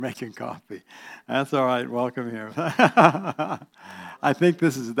Making coffee. That's all right. Welcome here. I think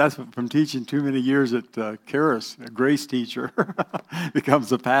that's from teaching too many years at Karis, a grace teacher,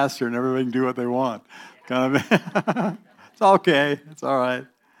 becomes a pastor and everybody can do what they want. Kind of. It's okay. It's all right.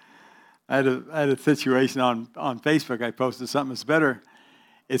 I had a situation on Facebook. I posted something.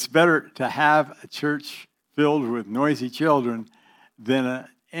 It's better to have a church filled with noisy children than an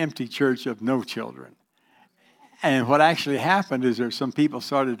empty church of no children. And what actually happened is there's some people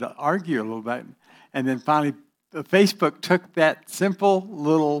started to argue a little bit, and then finally Facebook took that simple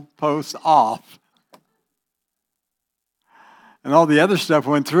little post off. And all the other stuff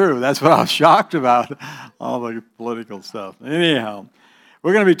went through. That's what I was shocked about, all the political stuff. Anyhow,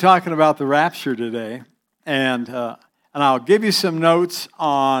 we're going to be talking about the rapture today, and I'll give you some notes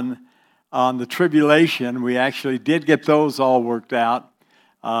on the tribulation. We actually did get those all worked out.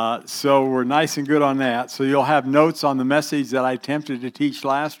 So we're nice and good on that. So you'll have notes on the message that I attempted to teach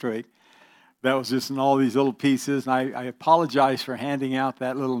last week. That was just in all these little pieces. And I apologize for handing out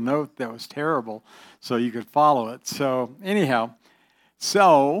that little note that was terrible so you could follow it. So anyhow,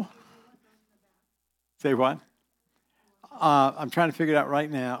 say what? I'm trying to figure it out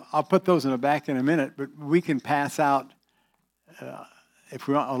right now. I'll put those in the back in a minute, but we can pass out if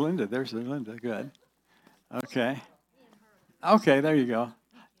we want. Oh, Linda, there's Linda. Good. Okay, there you go.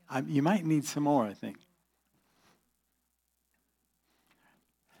 You might need some more, I think.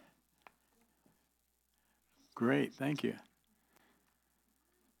 Great, thank you.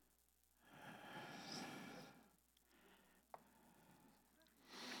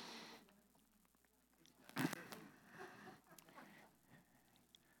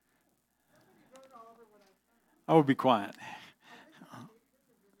 Oh, be quiet.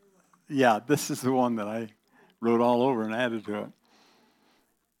 Yeah, this is the one that I wrote all over and added to it.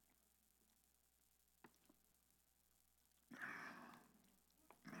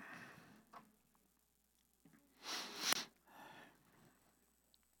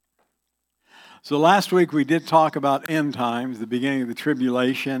 So last week we did talk about end times, the beginning of the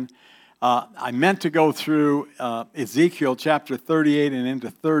tribulation. I meant to go through Ezekiel chapter 38 and into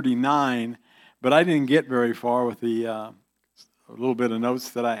 39, but I didn't get very far with the a little bit of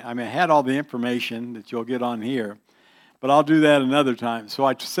notes that I had all the information that you'll get on here, but I'll do that another time. So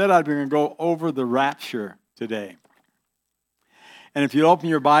I said I was going to go over the rapture today. And if you open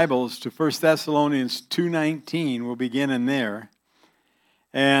your Bibles to 1 Thessalonians 2:19, we'll begin in there.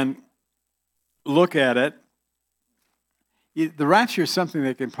 And look at it. The rapture is something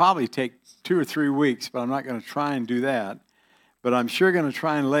that can probably take 2 or 3 weeks, but I'm not going to try and do that. But I'm sure going to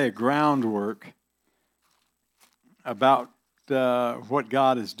try and lay a groundwork about what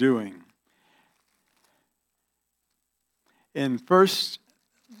God is doing. In 1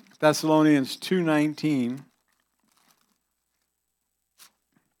 Thessalonians 2:19,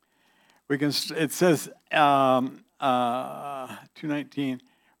 it says 2:19.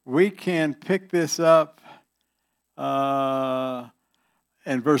 We can pick this up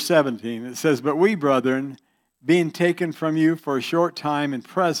in verse 17. It says, "But we, brethren, being taken from you for a short time in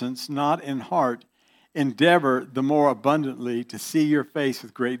presence, not in heart, endeavor the more abundantly to see your face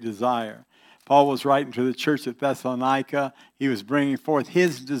with great desire." Paul was writing to the church at Thessalonica. He was bringing forth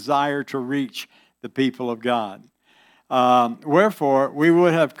his desire to reach the people of God. "Wherefore, we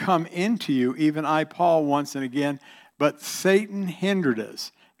would have come into you, even I, Paul, once and again, but Satan hindered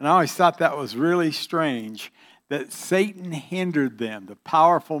us." And I always thought that was really strange, that Satan hindered them, the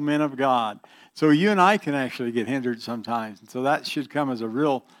powerful men of God. So you and I can actually get hindered sometimes. And so that should come as a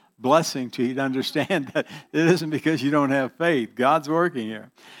real blessing to you to understand that it isn't because you don't have faith. God's working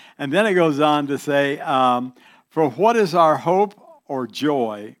here. And then it goes on to say, "For what is our hope or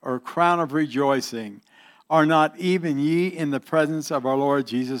joy or crown of rejoicing? Are not even ye in the presence of our Lord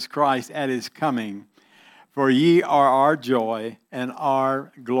Jesus Christ at his coming? For ye are our joy and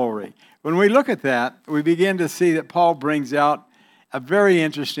our glory." When we look at that, we begin to see that Paul brings out a very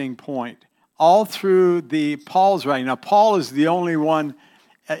interesting point. All through Paul's writing. Now, Paul is the only one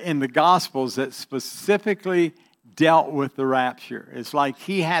in the Gospels that specifically dealt with the rapture. It's like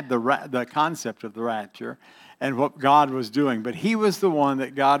he had the concept of the rapture and what God was doing. But he was the one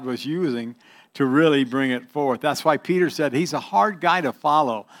that God was using to really bring it forth. That's why Peter said he's a hard guy to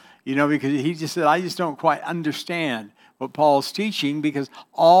follow. Because he just said, I just don't quite understand what Paul's teaching, because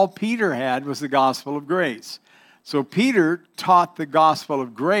all Peter had was the gospel of grace. So Peter taught the gospel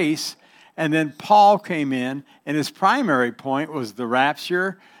of grace, and then Paul came in, and his primary point was the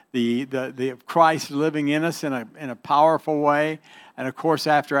rapture, the Christ living in us in a powerful way. And of course,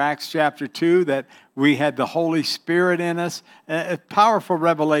 after Acts chapter 2, that we had the Holy Spirit in us, powerful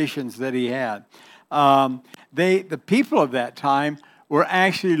revelations that he had. The people of that time were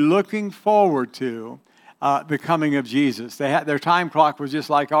actually looking forward to the coming of Jesus. Their time clock was just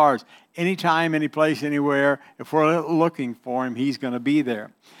like ours. Anytime, any place, anywhere, if we're looking for him, he's going to be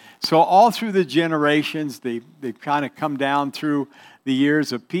there. So all through the generations, they've kind of come down through the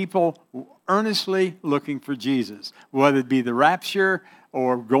years of people earnestly looking for Jesus, whether it be the rapture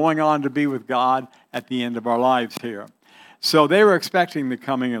or going on to be with God at the end of our lives here. So they were expecting the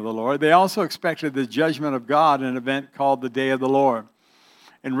coming of the Lord. They also expected the judgment of God, an event called the Day of the Lord.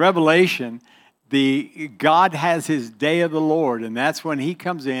 In Revelation, God has his Day of the Lord, and that's when he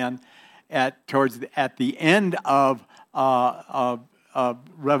comes in at the end of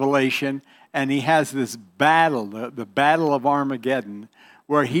Revelation, and he has this battle, the Battle of Armageddon,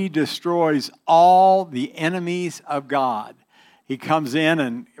 where he destroys all the enemies of God. He comes in,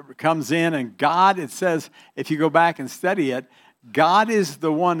 and God, it says, if you go back and study it, God is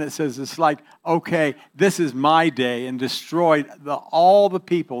the one that says, it's like, okay, this is my day, and destroyed all the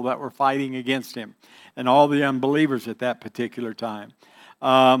people that were fighting against him and all the unbelievers at that particular time.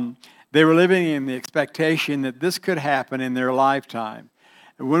 They were living in the expectation that this could happen in their lifetime.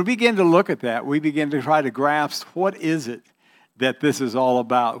 And when we begin to look at that, we begin to try to grasp what is it that this is all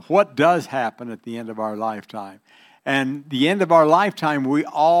about. What does happen at the end of our lifetime? And the end of our lifetime, we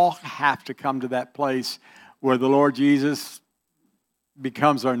all have to come to that place where the Lord Jesus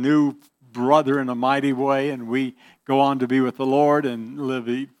becomes our new brother in a mighty way, and we go on to be with the Lord and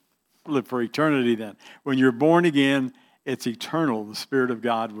live for eternity then. When you're born again, it's eternal, the Spirit of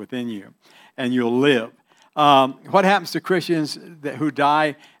God within you, and you'll live. What happens to Christians who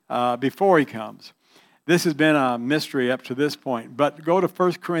die before he comes? This has been a mystery up to this point, but go to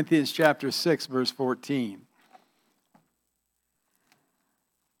 1 Corinthians chapter 6, verse 14.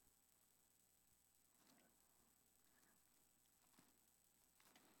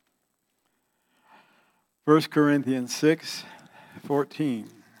 1 Corinthians 6, 14.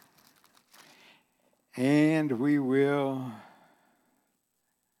 And we will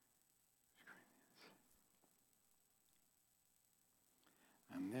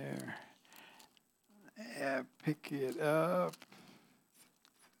pick it up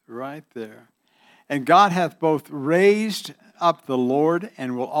right there. And God hath both raised up the Lord,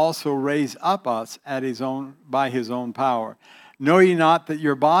 and will also raise up us by his own power. Know ye not that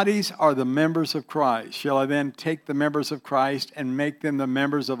your bodies are the members of Christ? Shall I then take the members of Christ and make them the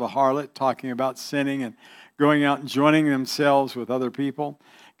members of a harlot, talking about sinning and going out and joining themselves with other people?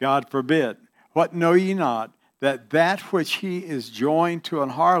 God forbid. What know ye not? That which he is joined to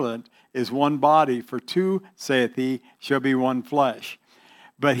an harlot is one body, for two, saith he, shall be one flesh.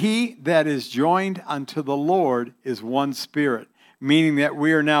 But he that is joined unto the Lord is one spirit, meaning that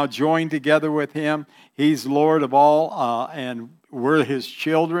we are now joined together with him. He's Lord of all, and we're his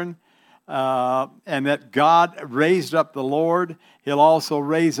children. And that God raised up the Lord, he'll also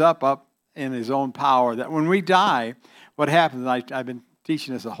raise up in his own power. That when we die, what happens, I've been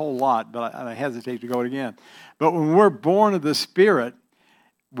teaching this a whole lot, but I hesitate to go again. But when we're born of the Spirit,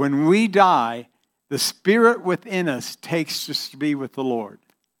 when we die, the Spirit within us takes us to be with the Lord.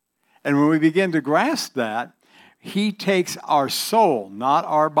 And when we begin to grasp that, he takes our soul, not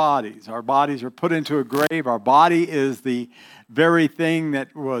our bodies. Our bodies are put into a grave. Our body is the very thing that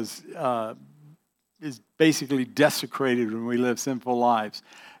is basically desecrated when we live sinful lives.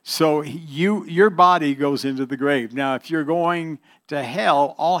 So your body goes into the grave. Now, if you're going to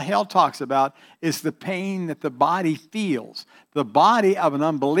hell, all hell talks about is the pain that the body feels. The body of an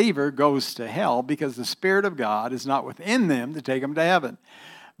unbeliever goes to hell because the Spirit of God is not within them to take them to heaven.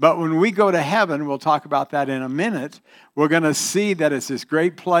 But when we go to heaven, we'll talk about that in a minute, we're going to see that it's this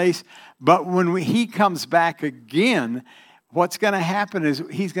great place. But when he comes back again, what's going to happen is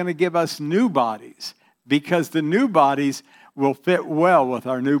he's going to give us new bodies, because the new bodies will fit well with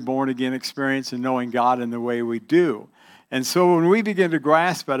our new born-again experience and knowing God in the way we do. And so when we begin to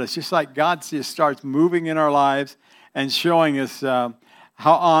grasp it, it's just like God just starts moving in our lives and showing us how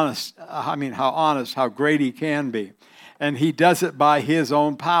great he can be. And he does it by his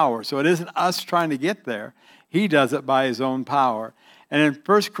own power. So it isn't us trying to get there. He does it by his own power. And in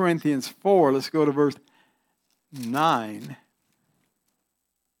 1 Corinthians 4, let's go to verse 9.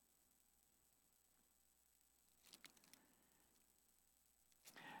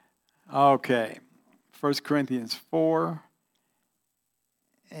 Okay. 1 Corinthians 4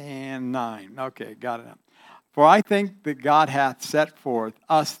 and 9. Okay, got it. For I think that God hath set forth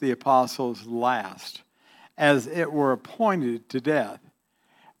us, the apostles, last, as it were appointed to death.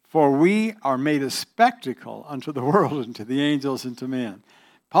 For we are made a spectacle unto the world and to the angels and to men.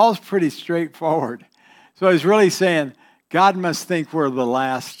 Paul's pretty straightforward. So he's really saying, God must think we're the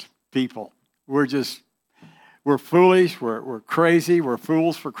last people. We're foolish, we're crazy, we're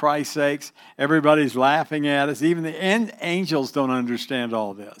fools for Christ's sakes. Everybody's laughing at us. Even the angels don't understand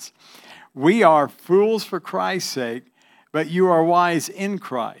all this. We are fools for Christ's sake, but you are wise in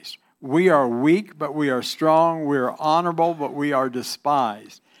Christ. We are weak, but we are strong. We are honorable, but we are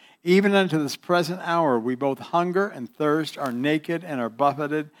despised. Even unto this present hour, we both hunger and thirst, are naked and are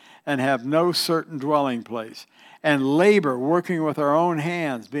buffeted, and have no certain dwelling place. And labor, working with our own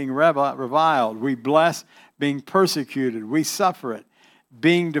hands, being reviled. We bless, being persecuted. We suffer it.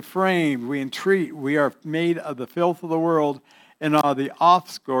 Being defamed, we entreat. We are made of the filth of the world, and are the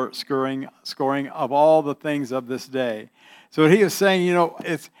offscoring of all the things of this day. So he is saying,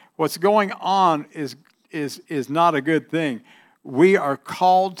 it's what's going on is not a good thing. We are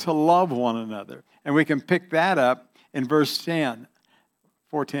called to love one another. And we can pick that up in verse 10.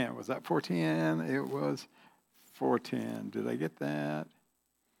 4:10. Was that 4:10? It was 4:10. Did I get that?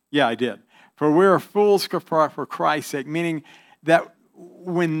 Yeah, I did. For we are fools for Christ's sake, meaning that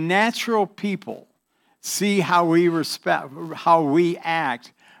when natural people see how we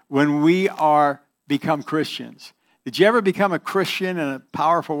act when we become Christians. Did you ever become a Christian in a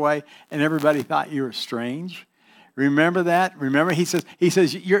powerful way and everybody thought you were strange? Remember that? Remember, he says,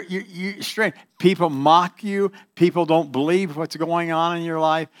 you're strange. People mock you. People don't believe what's going on in your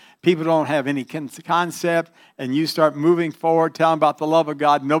life. People don't have any concept. And you start moving forward, telling about the love of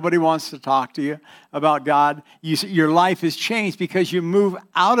God. Nobody wants to talk to you about God. Your life has changed because you move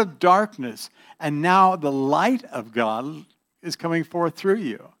out of darkness. And now the light of God is coming forth through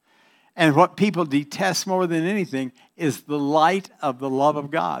you. And what people detest more than anything is the light of the love of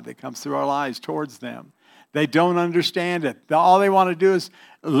God that comes through our lives towards them. They don't understand it. All they want to do is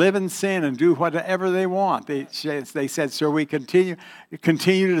live in sin and do whatever they want. They said, so we continue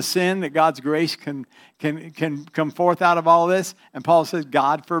to sin, that God's grace can come forth out of all this. And Paul says,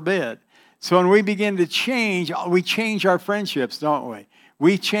 God forbid. So when we begin to change, we change our friendships, don't we?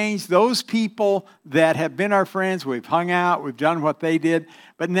 We change those people that have been our friends. We've hung out. We've done what they did.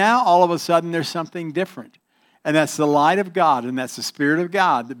 But now, all of a sudden, there's something different. And that's the light of God, and that's the Spirit of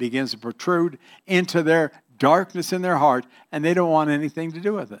God that begins to protrude into their darkness in their heart, and they don't want anything to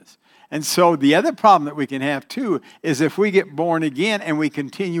do with us. And so the other problem that we can have, too, is if we get born again and we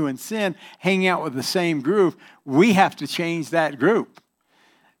continue in sin, hanging out with the same group, we have to change that group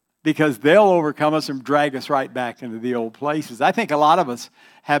because they'll overcome us and drag us right back into the old places. I think a lot of us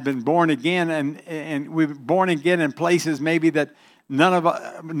have been born again, and we've been born again in places maybe that none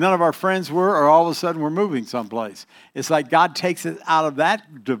of our friends were, or all of a sudden we're moving someplace. It's like God takes it out of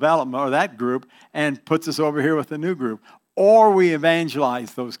that development or that group and puts us over here with a new group. Or we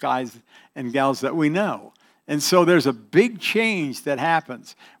evangelize those guys and gals that we know. And so there's a big change that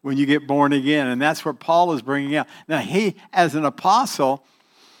happens when you get born again. And that's what Paul is bringing out. Now, he, as an apostle,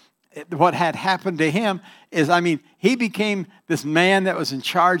 what had happened to him is, he became this man that was in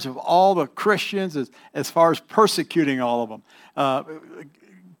charge of all the Christians as far as persecuting all of them,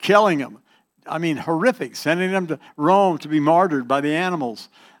 killing them. Horrific, sending them to Rome to be martyred by the animals.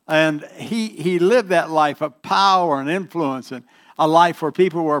 And he lived that life of power and influence and a life where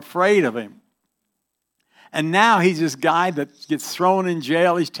people were afraid of him. And now he's this guy that gets thrown in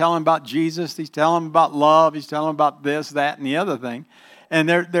jail. He's telling about Jesus. He's telling about love. He's telling about this, that, and the other thing. And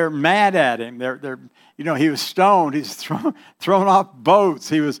they're mad at him. He was stoned. He's thrown off boats.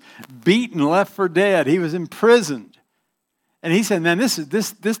 He was beaten, left for dead. He was imprisoned. And he said, man, this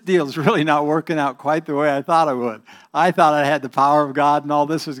deal is really not working out quite the way I thought it would. I thought I had the power of God and all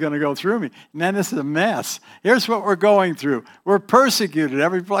this was going to go through me. Man, this is a mess. Here's what we're going through. We're persecuted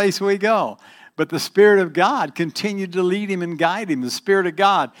every place we go. But the Spirit of God continued to lead him and guide him. The Spirit of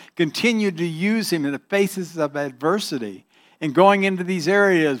God continued to use him in the faces of adversity. And going into these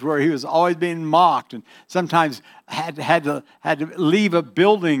areas where he was always being mocked and sometimes had to leave a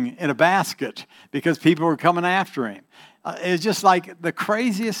building in a basket because people were coming after him. It's just like the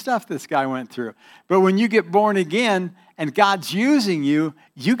craziest stuff this guy went through. But when you get born again and God's using you,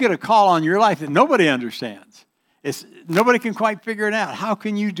 you get a call on your life that nobody understands. Nobody can quite figure it out. How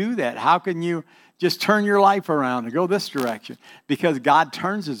can you do that? How can you just turn your life around and go this direction? Because God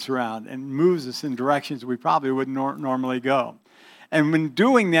turns us around and moves us in directions we probably wouldn't normally go. And when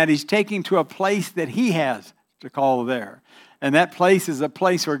doing that, he's taking to a place that he has to call there. And that place is a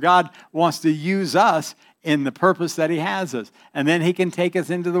place where God wants to use us in the purpose that he has us. And then he can take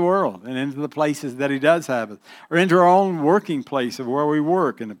us into the world and into the places that he does have us. Or into our own working place of where we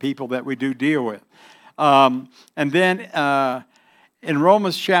work and the people that we do deal with. And then in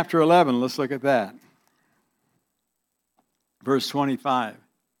Romans chapter 11, let's look at that. Verse 25.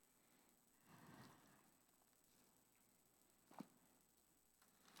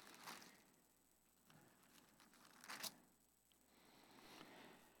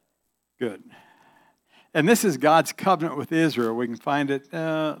 Good. And this is God's covenant with Israel. We can find it,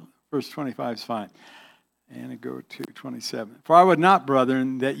 verse 25 is fine. And go to 27. For I would not,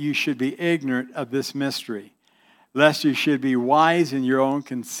 brethren, that you should be ignorant of this mystery, lest you should be wise in your own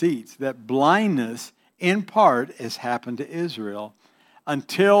conceits, that blindness in part has happened to Israel,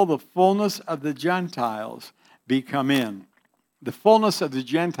 until the fullness of the Gentiles be come in. The fullness of the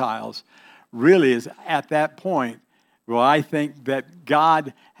Gentiles really is at that point. Well, I think that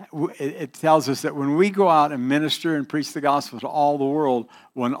God, it tells us that when we go out and minister and preach the gospel to all the world,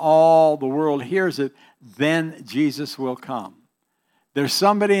 when all the world hears it, then Jesus will come. There's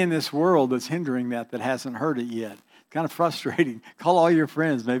somebody in this world that's hindering that hasn't heard it yet. Kind of frustrating. Call all your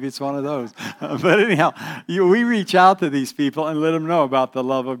friends. Maybe it's one of those. But anyhow, we reach out to these people and let them know about the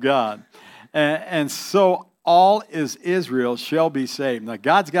love of God. And so all is Israel shall be saved. Now,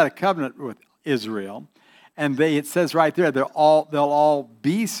 God's got a covenant with Israel. And it says right there, they'll all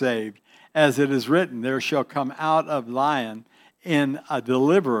be saved, as it is written, there shall come out of Zion in a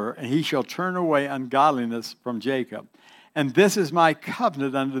deliverer, and he shall turn away ungodliness from Jacob. And this is my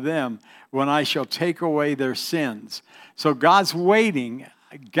covenant unto them, when I shall take away their sins. So God's waiting.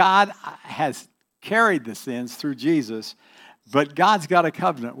 God has carried the sins through Jesus, but God's got a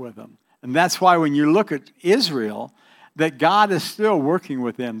covenant with them. And that's why when you look at Israel, that God is still working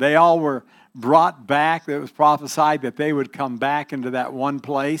with them. They all were brought back. It was prophesied that they would come back into that one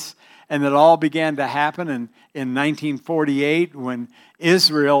place. And it all began to happen in 1948 when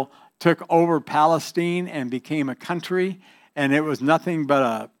Israel took over Palestine and became a country. And it was nothing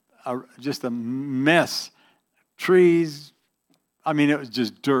but just a mess. Trees, it was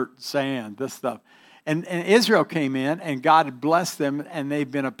just dirt, sand, this stuff. And Israel came in, and God had blessed them, and they've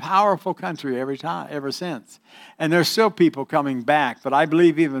been a powerful country ever since. And there's still people coming back, but I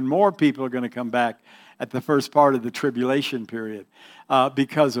believe even more people are going to come back at the first part of the tribulation period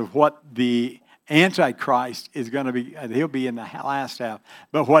because of what the Antichrist is going to be. He'll be in the last half.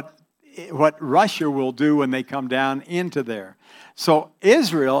 But what Russia will do when they come down into there. So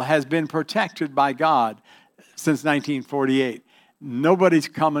Israel has been protected by God since 1948. Nobody's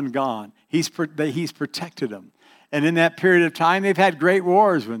come and gone. He's protected them. And in that period of time, they've had great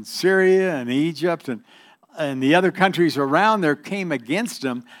wars when Syria and Egypt and the other countries around there came against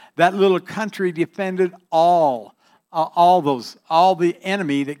them. That little country defended all the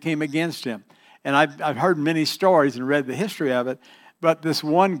enemy that came against him. And I've heard many stories and read the history of it, but this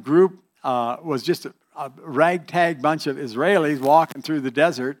one group was just a ragtag bunch of Israelis walking through the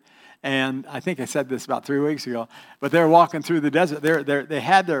desert. And I think I said this about 3 weeks ago, but they're walking through the desert. They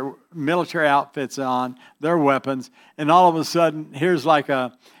had their military outfits on, their weapons, and all of a sudden, here's like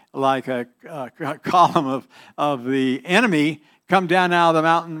a column of the enemy come down out of the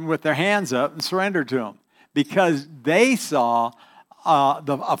mountain with their hands up and surrender to them because they saw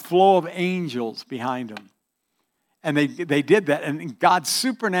a flow of angels behind them. And they did that. And God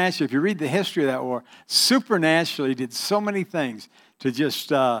supernaturally, if you read the history of that war, supernaturally did so many things to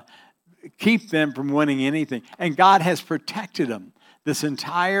just keep them from winning anything. And God has protected them this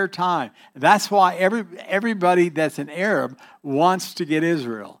entire time. That's why everybody that's an Arab wants to get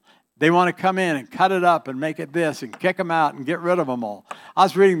Israel. They want to come in and cut it up and make it this and kick them out and get rid of them all. I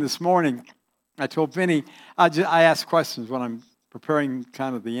was reading this morning. I told Vinny, I ask questions when I'm preparing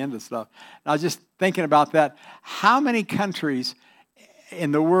kind of the end of stuff. And I was just thinking about that. How many countries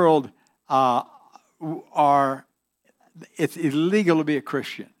in the world it's illegal to be a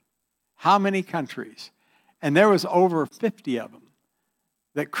Christian? How many countries? And there was over 50 of them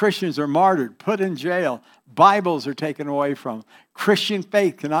that Christians are martyred, put in jail. Bibles are taken away from them. Christian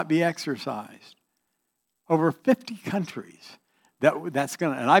faith cannot be exercised. Over 50 countries. That's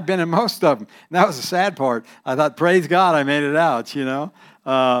gonna, and I've been in most of them. And that was the sad part. I thought, praise God, I made it out,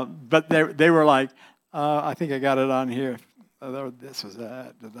 But they were like, I think I got it on here. This was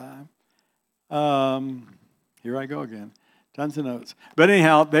that. Here I go again. Tons of notes. But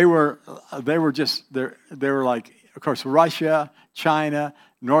anyhow, they were like, of course, Russia, China,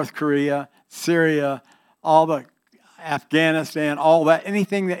 North Korea, Syria, all the Afghanistan, all that.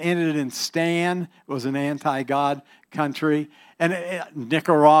 Anything that ended in Stan was an anti-God country. And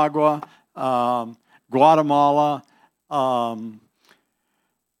Nicaragua, Guatemala,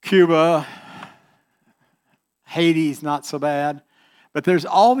 Cuba, Haiti's not so bad. But there's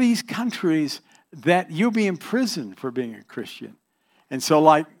all these countries that you'll be in prison for being a Christian. And so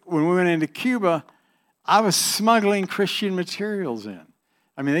like when we went into Cuba, I was smuggling Christian materials in.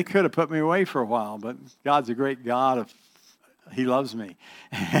 They could have put me away for a while, but God's a great God. He loves me.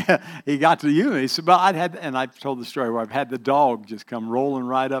 He got to use me. So, but I've told the story where I've had the dog just come rolling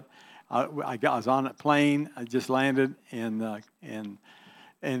right up. I was on a plane. I just landed in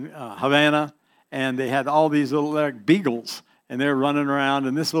Havana, and they had all these little beagles, and they were running around,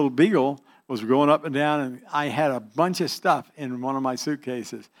 and this little beagle was going up and down, and I had a bunch of stuff in one of my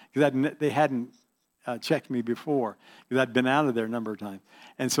suitcases because they hadn't checked me before because I'd been out of there a number of times.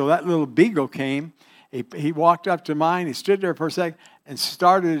 And so that little beagle came. He walked up to mine. He stood there for a second and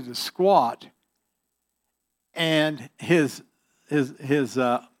started to squat. And his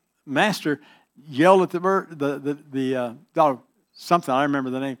master yelled at the dog, something, I remember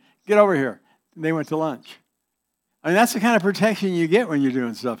the name, "Get over here." And they went to lunch. I mean, that's the kind of protection you get when you're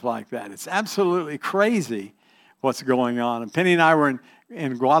doing stuff like that. It's absolutely crazy what's going on. And Penny and I were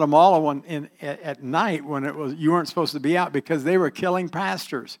in Guatemala at night when you weren't supposed to be out because they were killing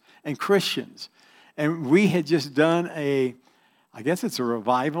pastors and Christians. And we had just done I guess it's a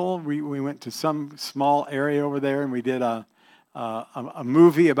revival. We went to some small area over there and we did a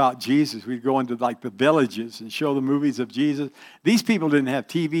movie about Jesus. We'd go into like the villages and show the movies of Jesus. These people didn't have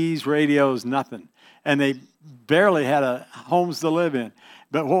TVs, radios, nothing. And they barely had homes to live in.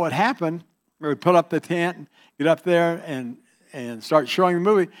 But what would happen, we would put up the tent, get up there and start showing the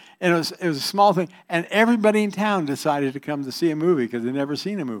movie. And it was a small thing. And everybody in town decided to come to see a movie because they'd never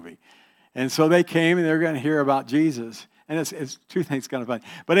seen a movie. And so they came and they were going to hear about Jesus. And it's two things kind of funny.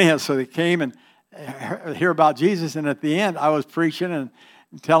 But anyhow, so they came and hear about Jesus. And at the end, I was preaching and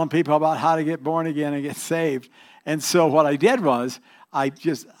telling people about how to get born again and get saved. And so what I did was, I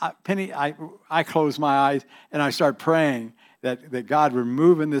closed my eyes and I started praying that God would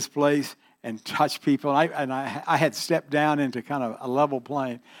move in this place and touch people. And I had stepped down into kind of a level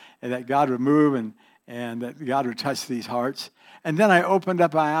plane, and that God would move and that God would touch these hearts. And then I opened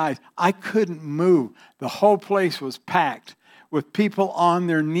up my eyes. I couldn't move. The whole place was packed with people on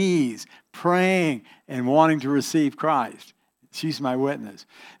their knees praying and wanting to receive Christ. She's my witness.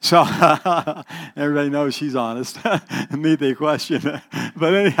 So everybody knows she's honest. Meet the question.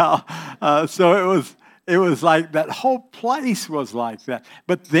 But anyhow, so it was like that whole place was like that.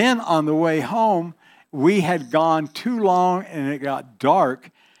 But then on the way home, we had gone too long and it got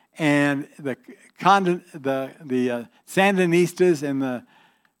dark, and the Sandinistas and the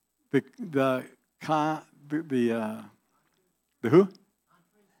who?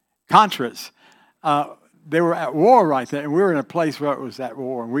 Contras. They were at war right there, and we were in a place where it was at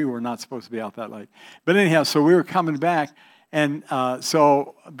war, and we were not supposed to be out that late. But anyhow, so we were coming back, and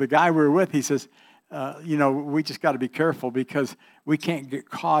so the guy we were with, he says, we just got to be careful because we can't get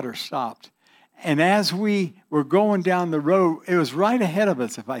caught or stopped. And as we were going down the road, it was right ahead of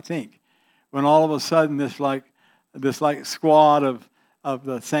us, if I think, when all of a sudden this squad of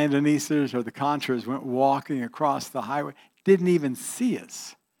the Sandinistas or the Contras went walking across the highway, didn't even see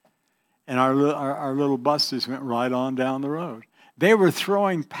us. And our little buses went right on down the road. They were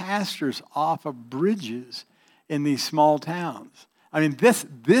throwing pastors off of bridges in these small towns. I mean, this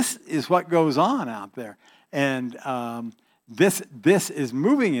is what goes on out there. And this is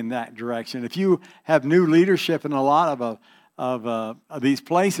moving in that direction. If you have new leadership in a lot of these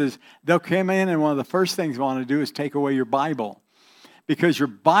places, they'll come in and one of the first things they want to do is take away your Bible. Because your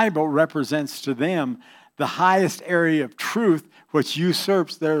Bible represents to them the highest area of truth, which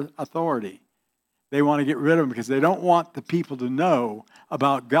usurps their authority. They want to get rid of them because they don't want the people to know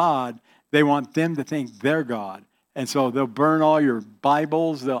about God. They want them to think they're God. And so they'll burn all your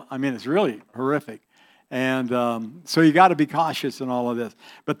Bibles. It's really horrific. And so you got to be cautious in all of this.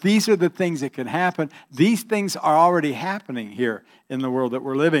 But these are the things that can happen. These things are already happening here in the world that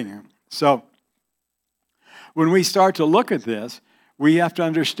we're living in. So when we start to look at this, we have to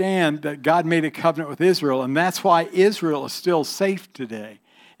understand that God made a covenant with Israel, and that's why Israel is still safe today.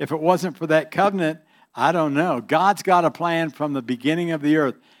 If it wasn't for that covenant, I don't know. God's got a plan from the beginning of the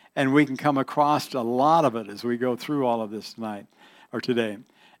earth, and we can come across a lot of it as we go through all of this tonight or today. And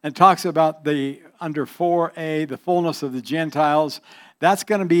it talks about under 4a, the fullness of the Gentiles. That's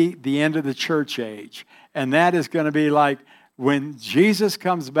going to be the end of the church age, and that is going to be like when Jesus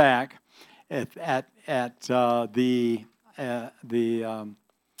comes back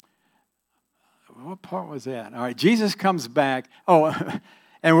what part was that? All right, Jesus comes back. And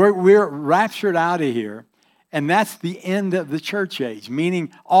we're raptured out of here. And that's the end of the church age,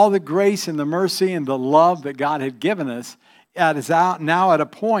 meaning all the grace and the mercy and the love that God had given us is out now at a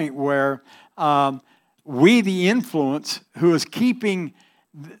point where we, the influence, who is keeping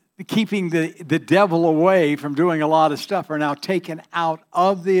the devil away from doing a lot of stuff, are now taken out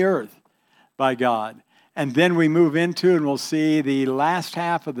of the earth by God. And then we move into, and we'll see the last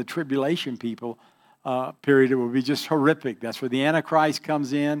half of the tribulation period. It will be just horrific. That's where the Antichrist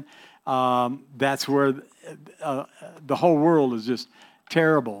comes in. That's where the whole world is just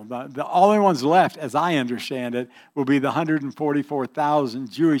terrible. The only ones left, as I understand it, will be the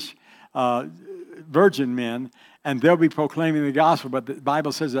 144,000 Jewish virgin men, and they'll be proclaiming the gospel, but the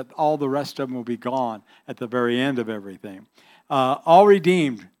Bible says that all the rest of them will be gone at the very end of everything. All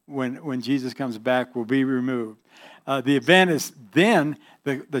redeemed, when Jesus comes back, will be removed. The event is then,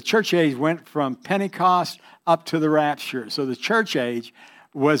 the church age went from Pentecost up to the rapture. So the church age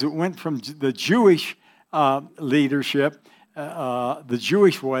went from the Jewish leadership, the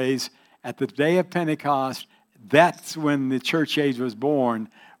Jewish ways, at the day of Pentecost. That's when the church age was born,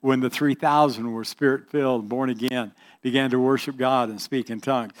 when the 3,000 were spirit-filled, born again, began to worship God and speak in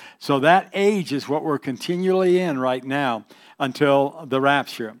tongues. So that age is what we're continually in right now until the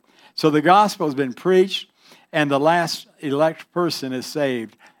rapture. So the gospel has been preached, and the last elect person is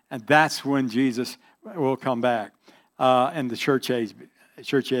saved, and that's when Jesus will come back, and the church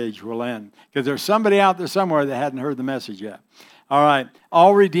age will end. Because there's somebody out there somewhere that hadn't heard the message yet. All right,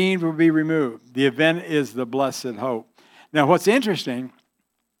 all redeemed will be removed. The event is the blessed hope. Now, what's interesting,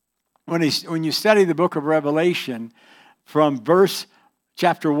 when you study the book of Revelation, from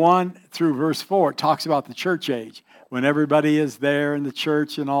chapter 1 through verse 4, it talks about the church age. When everybody is there in the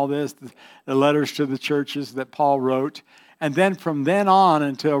church and all this, the letters to the churches that Paul wrote. And then from then on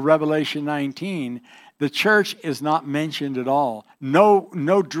until Revelation 19, the church is not mentioned at all.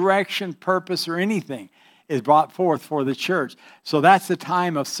 No direction, purpose, or anything is brought forth for the church. So that's the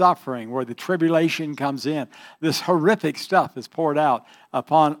time of suffering where the tribulation comes in. This horrific stuff is poured out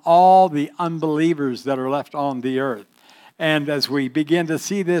upon all the unbelievers that are left on the earth. And as we begin to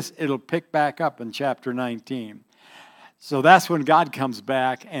see this, it'll pick back up in chapter 19. So that's when God comes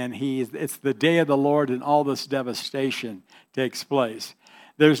back, and it's the day of the Lord, and all this devastation takes place.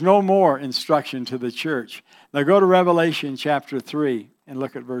 There's no more instruction to the church. Now go to Revelation chapter 3 and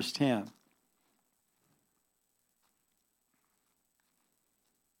look at verse 10.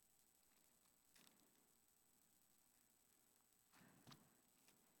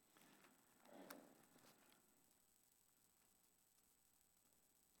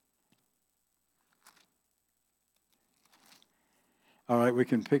 All right, we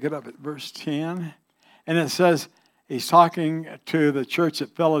can pick it up at verse 10. And it says, he's talking to the church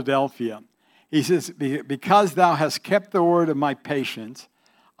at Philadelphia. He says, because thou hast kept the word of my patience,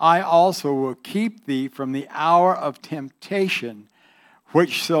 I also will keep thee from the hour of temptation,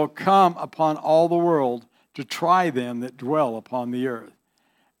 which shall come upon all the world to try them that dwell upon the earth.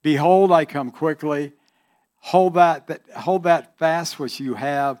 Behold, I come quickly. Hold that fast which you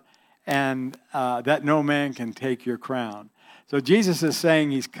have, and that no man can take your crown. So Jesus is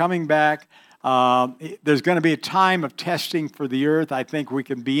saying he's coming back. There's going to be a time of testing for the earth. I think we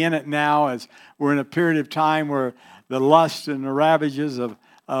can be in it now, as we're in a period of time where the lust and the ravages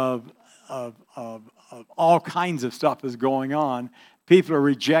of all kinds of stuff is going on. People are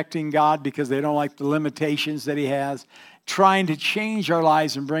rejecting God because they don't like the limitations that he has, trying to change our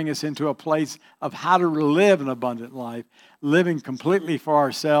lives and bring us into a place of how to live an abundant life, living completely for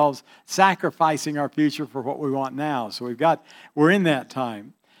ourselves, sacrificing our future for what we want now. So we're in that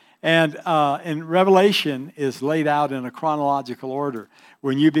time. And Revelation is laid out in a chronological order.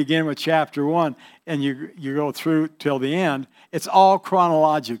 When you begin with chapter 1 and you go through till the end, it's all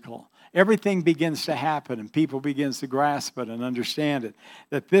chronological. Everything begins to happen, and people begins to grasp it and understand it,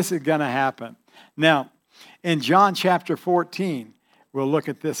 that this is going to happen. Now, in John chapter 14, we'll look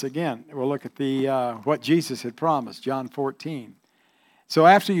at this again. We'll look at what Jesus had promised, John 14. So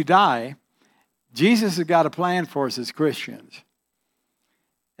after you die, Jesus has got a plan for us as Christians.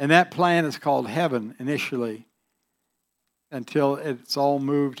 And that plan is called heaven initially, until it's all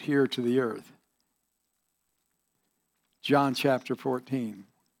moved here to the earth. John chapter 14.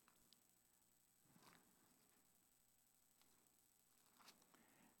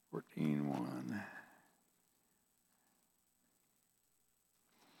 (14:1).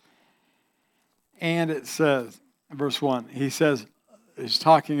 And it says, verse 1, he's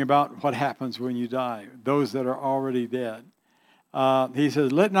talking about what happens when you die, those that are already dead. He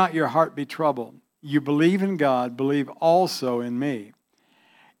says, let not your heart be troubled. You believe in God, believe also in me.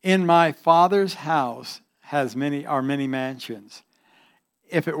 In my Father's house are many mansions.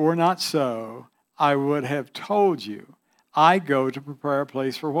 If it were not so, I would have told you. I go to prepare a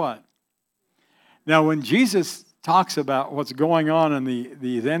place for what? Now, when Jesus talks about what's going on in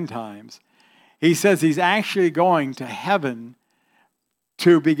these end times, he says he's actually going to heaven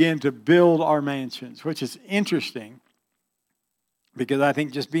to begin to build our mansions, which is interesting, because I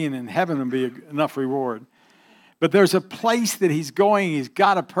think just being in heaven would be enough reward. But there's a place that he's going. He's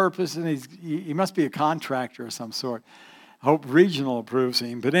got a purpose, and he must be a contractor of some sort. Hope Regional approves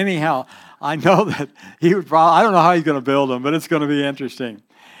him. But anyhow, I know that he would probably, I don't know how he's going to build them, but it's going to be interesting.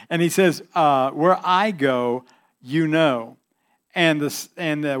 And he says, where I go, you know, and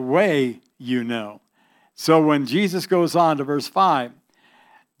the way you know. So when Jesus goes on to verse 5,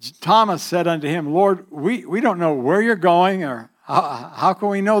 Thomas said unto him, Lord, we don't know where you're going, or how can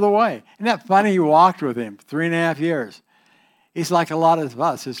we know the way? Isn't that funny? He walked with him 3.5 years. He's like a lot of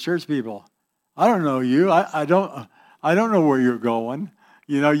us, his church people. I don't know you. I don't know where you're going.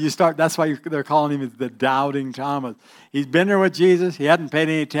 You know, that's why they're calling him the doubting Thomas. He's been there with Jesus. He hadn't paid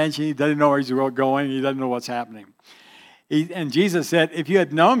any attention. He doesn't know where he's going. He doesn't know what's happening. And Jesus said, if you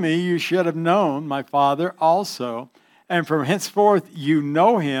had known me, you should have known my Father also. And from henceforth you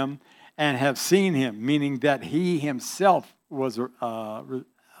know him and have seen him, meaning that he himself was an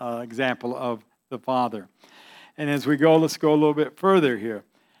example of the Father. And as we go, let's go a little bit further here.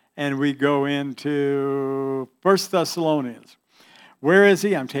 And we go into 1 Thessalonians. Where is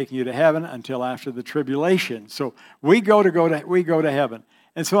he? I'm taking you to heaven until after the tribulation. So we go to heaven.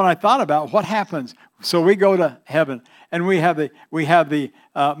 And so when I thought about what happens, so we go to heaven and we have the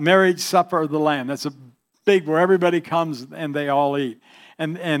marriage supper of the Lamb. That's a big where everybody comes and they all eat.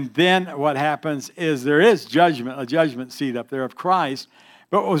 And then what happens is there is judgment, a judgment seat up there of Christ.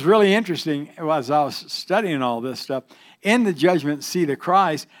 But what was really interesting as I was studying all this stuff, in the judgment seat of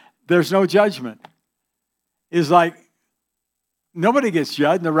Christ, there's no judgment. It's like nobody gets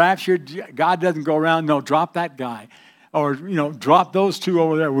judged. In the rapture, God doesn't go around, no, drop that guy. Or, drop those two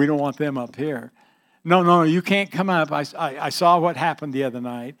over there. We don't want them up here. No, you can't come up. I saw what happened the other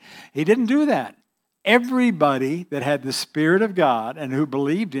night. He didn't do that. Everybody that had the Spirit of God and who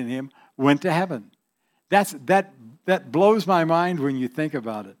believed in him went to heaven. That blows my mind when you think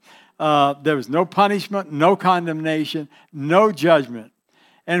about it. There was no punishment, no condemnation, no judgment.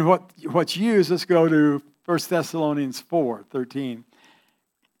 And what's used, let's go to 1 Thessalonians 4:13.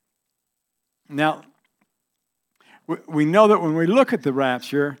 Now, we know that when we look at the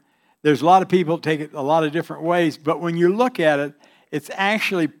rapture, there's a lot of people take it a lot of different ways, but when you look at it, it's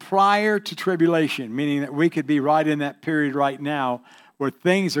actually prior to tribulation, meaning that we could be right in that period right now where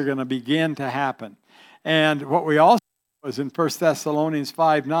things are going to begin to happen. And what we also was in 1 Thessalonians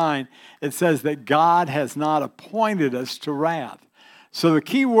 5:9, it says that God has not appointed us to wrath. So the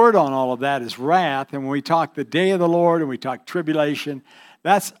key word on all of that is wrath. And when we talk the day of the Lord and we talk tribulation,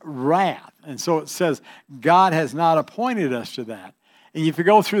 that's wrath. And so it says God has not appointed us to that. And if you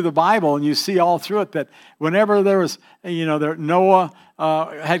go through the Bible and you see all through it that whenever there was, Noah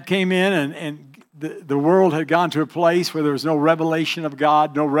had came in and the world had gone to a place where there was no revelation of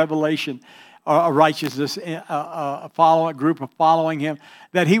God, no revelation of righteousness, a group of following him,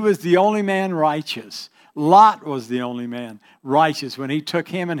 that he was the only man righteous. Lot was the only man righteous when he took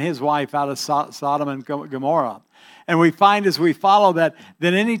him and his wife out of Sodom and Gomorrah. And we find as we follow that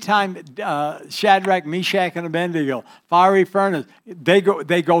any time Shadrach, Meshach, and Abednego, fiery furnace, they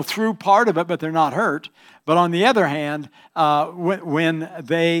go through part of it, but they're not hurt. But on the other hand, when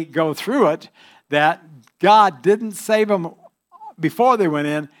they go through it, that God didn't save them before they went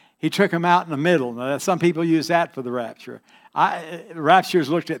in. He took them out in the middle. Now, some people use that for the rapture. Rapture is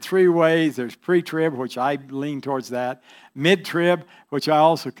looked at three ways. There's pre-trib, which I lean towards that. Mid-trib, which I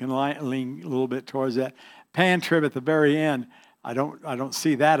also can lean a little bit towards that. Pan-trib at the very end, I don't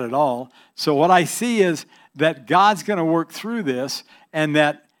see that at all. So what I see is that God's going to work through this, and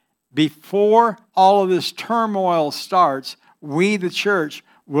that before all of this turmoil starts, we, the church,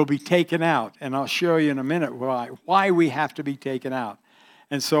 will be taken out. And I'll show you in a minute why we have to be taken out.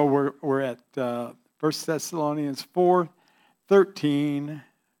 And so we're at 1 Thessalonians 4:13.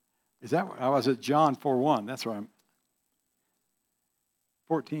 Is that I was at John 4:1? That's where I'm.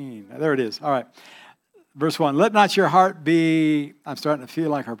 14. There it is. All right. Verse 1, let not your heart be, I'm starting to feel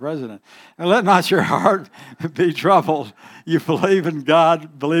like our president. And let not your heart be troubled. You believe in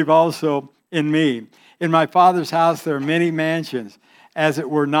God, believe also in me. In my Father's house there are many mansions. As it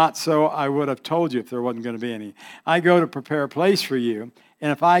were not so, I would have told you if there wasn't going to be any. I go to prepare a place for you. And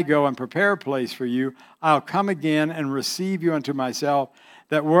if I go and prepare a place for you, I'll come again and receive you unto myself,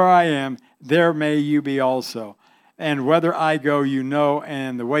 that where I am, there may you be also. And whether I go, you know,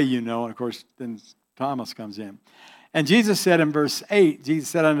 and the way you know. And of course, then Thomas comes in. And Jesus said in verse 8, Jesus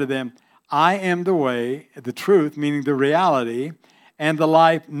said unto them, I am the way, the truth, meaning the reality, and the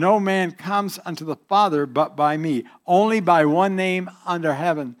life. No man comes unto the Father but by me. Only by one name under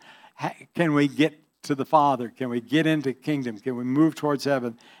heaven can we get to the Father. Can we get into kingdom? Can we move towards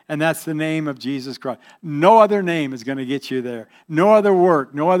heaven? And that's the name of Jesus Christ. No other name is going to get you there. No other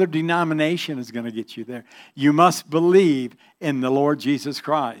work, no other denomination is going to get you there. You must believe in the Lord Jesus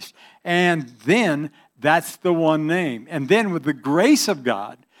Christ. And then That's the one name. And then with the grace of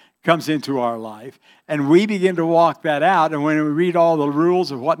God comes into our life, and we begin to walk that out. And when we read all the rules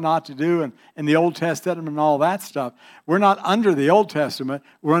of what not to do and the Old Testament and all that stuff, we're not under the Old Testament,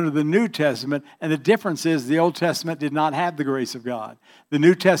 we're under the New Testament. And the difference is the Old Testament did not have the grace of God. The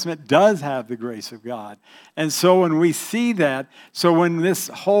New Testament does have the grace of God. And so when we see that, so when this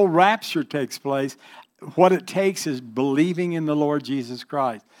whole rapture takes place, what it takes is believing in the Lord Jesus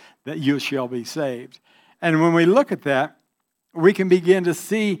Christ, that you shall be saved. And when we look at that, we can begin to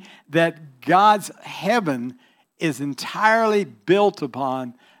see that God's heaven is entirely built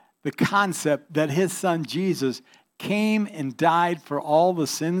upon the concept that his son Jesus came and died for all the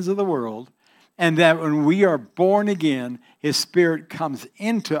sins of the world, and that when we are born again, his Spirit comes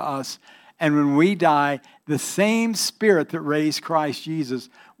into us, and when we die, the same Spirit that raised Christ Jesus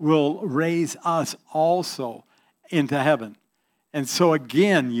will raise us also into heaven. And so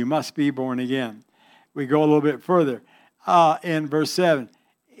again, you must be born again. We go a little bit further. In verse 7,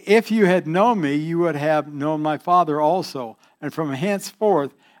 if you had known me, you would have known my Father also. And from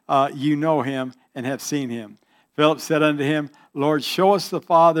henceforth you know him and have seen him. Philip said unto him, Lord, show us the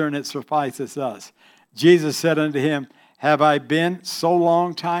Father, and it sufficeth us. Jesus said unto him, have I been so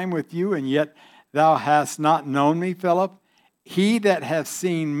long time with you, and yet thou hast not known me, Philip? He that hath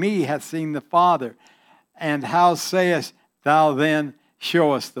seen me hath seen the Father. And how sayest thou then,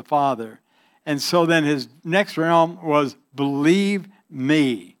 show us the Father? And so then his next realm was believe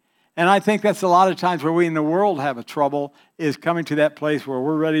me. And I think that's a lot of times where we in the world have a trouble, is coming to that place where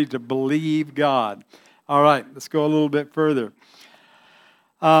we're ready to believe God. All right, let's go a little bit further.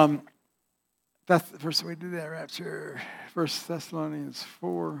 That's the first way to do that, rapture. 1 Thessalonians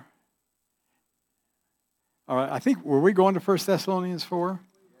 4. All right, I think, were we going to 1 Thessalonians 4?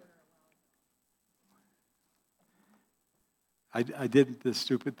 I did this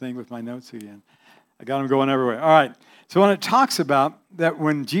stupid thing with my notes again. I got them going everywhere. All right. So when it talks about that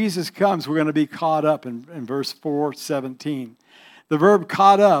when Jesus comes, we're going to be caught up in verse 4:17. The verb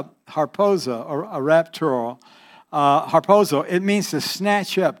caught up, harpozo, or rapturo, harpozo, it means to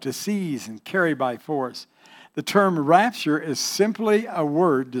snatch up, to seize, and carry by force. The term rapture is simply a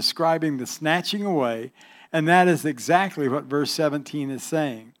word describing the snatching away, and that is exactly what verse 17 is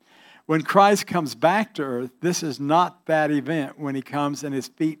saying. When Christ comes back to earth, this is not that event when he comes and his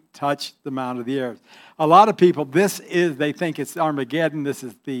feet touch the mount of the earth. A lot of people, they think it's Armageddon, this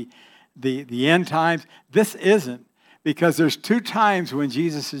is the end times. This isn't, because there's two times when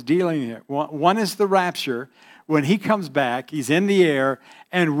Jesus is dealing here. One is the rapture, when he comes back, he's in the air,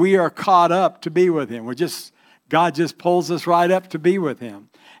 and we are caught up to be with him. God just pulls us right up to be with him.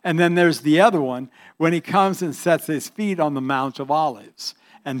 And then there's the other one, when he comes and sets his feet on the Mount of Olives.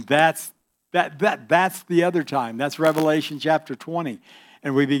 And that's the other time. That's Revelation chapter 20.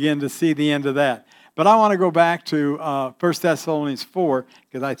 And we begin to see the end of that. But I want to go back to 1 Thessalonians 4,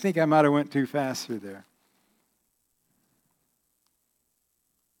 because I think I might have went too fast through there.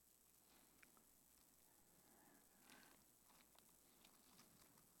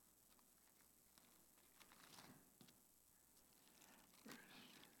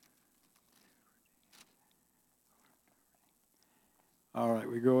 All right,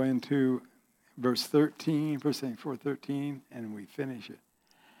 we go into verse 13, 1 Thessalonians 4:13, and we finish it.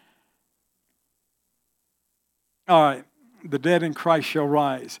 All right, the dead in Christ shall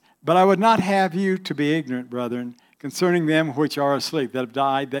rise. But I would not have you to be ignorant, brethren, concerning them which are asleep, that have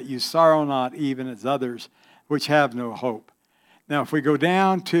died, that you sorrow not, even as others which have no hope. Now, if we go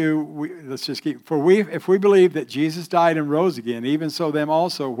down to, if we believe that Jesus died and rose again, even so them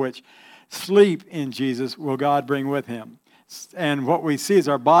also which sleep in Jesus will God bring with him. And what we see is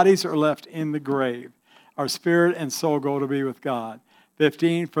our bodies are left in the grave. Our spirit and soul go to be with God.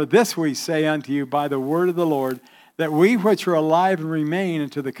 15, for this we say unto you by the word of the Lord, that we which are alive and remain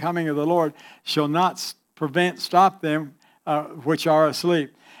unto the coming of the Lord shall not stop them which are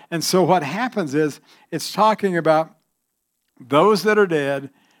asleep. And so what happens is, it's talking about those that are dead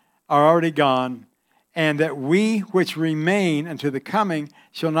are already gone, and that we which remain unto the coming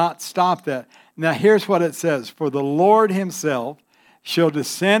shall not stop that. Now here's what it says. For the Lord himself shall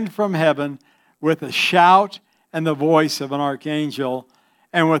descend from heaven with a shout and the voice of an archangel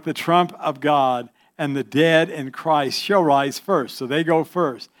and with the trump of God, and the dead in Christ shall rise first. So they go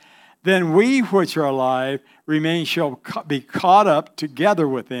first. Then we which are alive remain shall be caught up together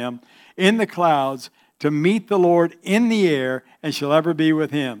with them in the clouds to meet the Lord in the air, and shall ever be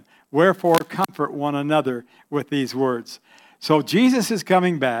with him. Wherefore comfort one another with these words. So Jesus is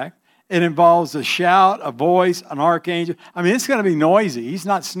coming back. It involves a shout, a voice, an archangel. I mean, it's going to be noisy. He's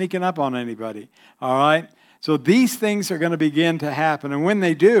not sneaking up on anybody. All right? So these things are going to begin to happen. And when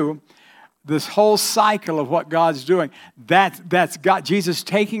they do, this whole cycle of what God's doing, that's God, Jesus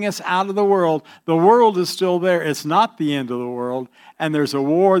taking us out of the world. The world is still there. It's not the end of the world, and there's a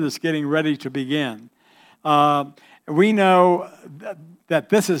war that's getting ready to begin. We know that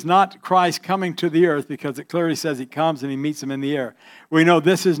this is not Christ coming to the earth, because it clearly says he comes and he meets them in the air. We know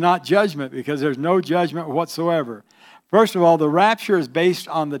this is not judgment, because there's no judgment whatsoever. First of all, the rapture is based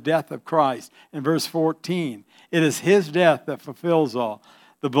on the death of Christ. In verse 14, it is his death that fulfills all.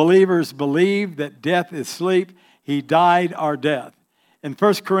 The believers believe that death is sleep. He died our death. In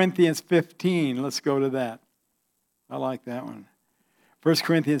 1 Corinthians 15, let's go to that. I like that one. 1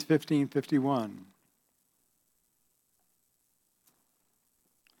 Corinthians 15:51.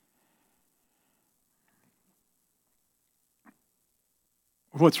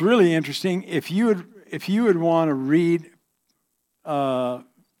 What's really interesting, if you would want to read 1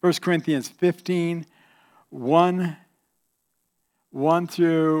 Corinthians 15, 1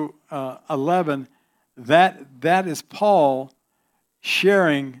 through 11, that is Paul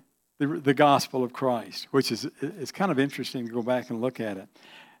sharing the gospel of Christ, which is it's kind of interesting to go back and look at it.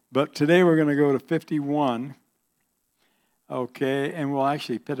 But today we're going to go to 51, okay, and we'll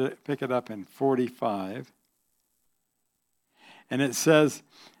actually pick it up in 45. And it says,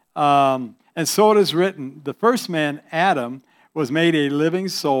 and so it is written, the first man, Adam, was made a living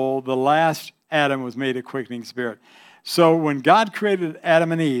soul. The last Adam was made a quickening spirit. So when God created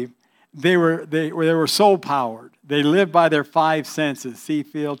Adam and Eve, they were soul powered. They lived by their five senses: see,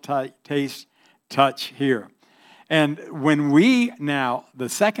 feel, taste, touch, hear. And when we now, the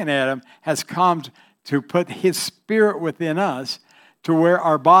second Adam, has come to put his spirit within us, to where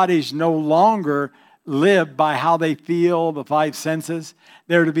our bodies no longer live by how they feel, the five senses.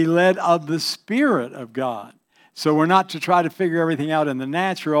 They're to be led of the Spirit of God. So we're not to try to figure everything out in the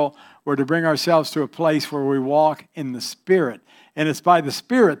natural. We're to bring ourselves to a place where we walk in the Spirit. And it's by the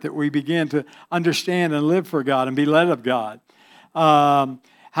Spirit that we begin to understand and live for God and be led of God.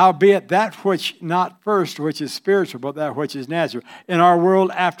 Howbeit that which not first, which is spiritual, but that which is natural. In our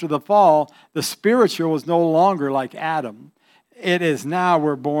world after the fall, the spiritual is no longer like Adam. It is now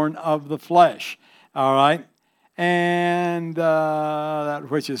we're born of the flesh. All right? And that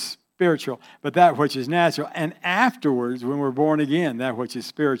which is spiritual, but that which is natural. And afterwards, when we're born again, that which is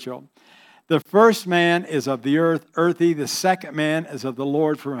spiritual. The first man is of the earth, earthy. The second man is of the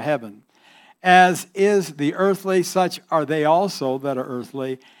Lord from heaven. As is the earthly, such are they also that are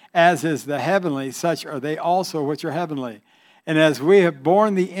earthly. As is the heavenly, such are they also which are heavenly. And as we have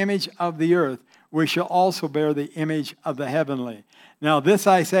borne the image of the earth, we shall also bear the image of the heavenly. Now this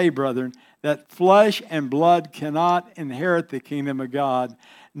I say, brethren, that flesh and blood cannot inherit the kingdom of God,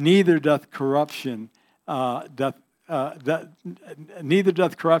 neither doth corruption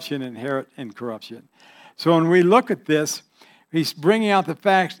inherit incorruption. So when we look at this, he's bringing out the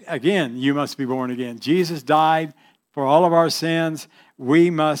fact, again, you must be born again. Jesus died for all of our sins. We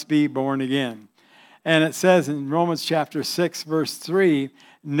must be born again. And it says in Romans chapter 6, verse 3,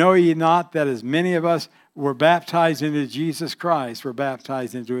 know ye not that as many of us were baptized into Jesus Christ, were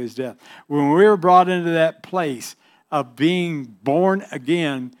baptized into his death. When we were brought into that place of being born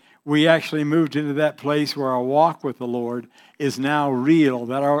again, we actually moved into that place where our walk with the Lord is now real,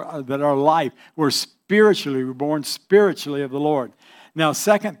 that our life, we're born spiritually of the Lord. Now,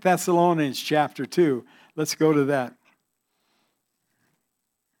 2 Thessalonians chapter 2, let's go to that.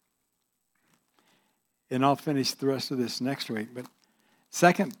 And I'll finish the rest of this next week. But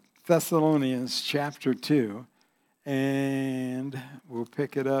 2 Thessalonians chapter 2, and we'll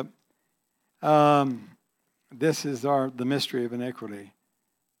pick it up. This is the mystery of iniquity.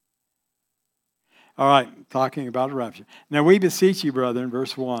 All right, talking about a rapture. Now we beseech you, brethren,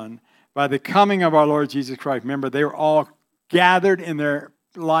 verse 1, by the coming of our Lord Jesus Christ. Remember, they were all gathered in their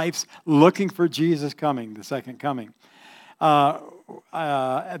lives looking for Jesus coming, the second coming.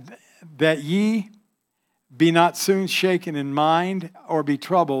 That ye be not soon shaken in mind or be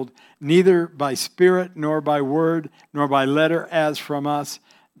troubled, neither by spirit, nor by word, nor by letter as from us,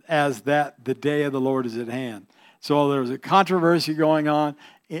 as that the day of the Lord is at hand. So there was a controversy going on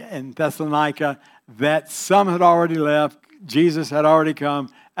in Thessalonica that some had already left, Jesus had already come,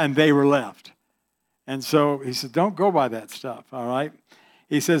 and they were left. And so he says, don't go by that stuff, all right?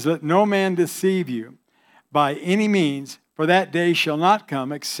 He says, let no man deceive you by any means, for that day shall not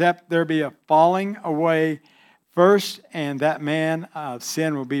come, except there be a falling away first, and that man of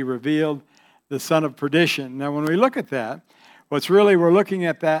sin will be revealed, the son of perdition. Now, when we look at that, we're looking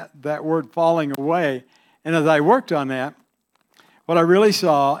at that word falling away, and as I worked on that, what I really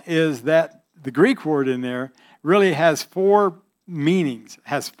saw is that the Greek word in there really has four meanings,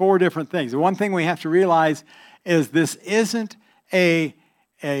 has four different things. The one thing we have to realize is this isn't a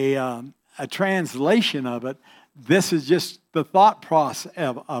a translation of it. This is just the thought process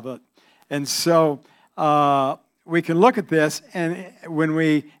of it. And so we can look at this, and when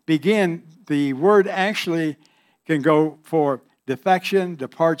we begin, the word actually can go for defection,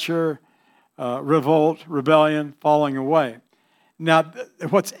 departure, revolt, rebellion, falling away. Now,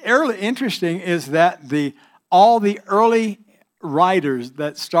 what's interesting is that all the early writers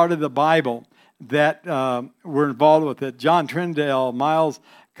that started the Bible that were involved with it, John Tyndale, Miles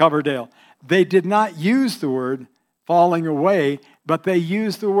Coverdale, they did not use the word falling away, but they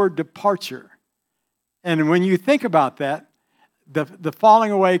used the word departure. And when you think about that, the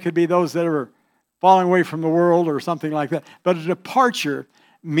falling away could be those that are falling away from the world or something like that. But a departure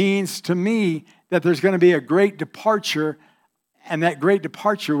means to me that there's going to be a great departure, and that great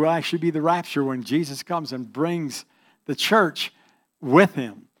departure will actually be the rapture when Jesus comes and brings the church with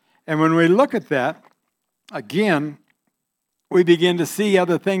him. And when we look at that, again, we begin to see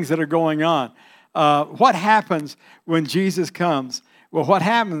other things that are going on. What happens when Jesus comes? Well, what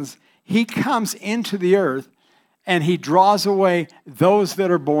happens, he comes into the earth and he draws away those that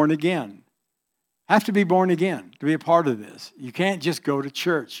are born again. Have to be born again to be a part of this. You can't just go to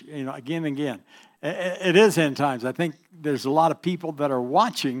church, again and again. It is end times. I think there's a lot of people that are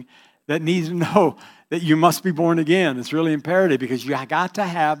watching that need to know that you must be born again. It's really imperative because you got to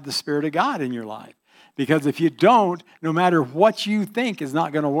have the Spirit of God in your life. Because if you don't, no matter what you think is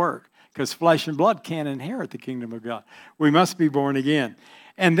not going to work. Because flesh and blood can't inherit the kingdom of God. We must be born again.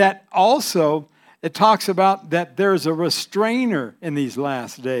 And that also, it talks about that there's a restrainer in these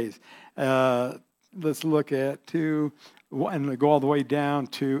last days. Let's look at 2, and go all the way down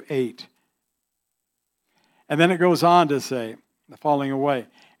to 8. And then it goes on to say, the falling away.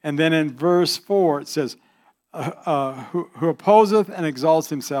 And then in verse 4, it says, who opposeth and exalts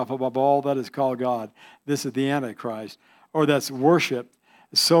himself above all that is called God. This is the Antichrist, or that's worship,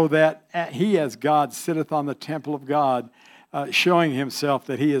 so that he as God sitteth on the temple of God, showing himself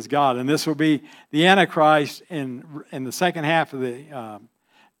that he is God. And this will be the Antichrist in the second half of the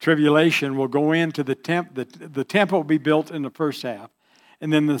tribulation will go into the temple. The temple will be built in the first half.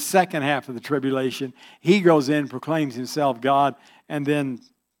 And then the second half of the tribulation, he goes in, proclaims himself God, and then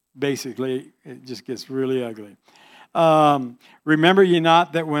basically it just gets really ugly. Remember ye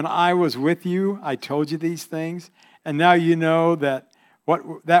not that when I was with you, I told you these things? And now you know that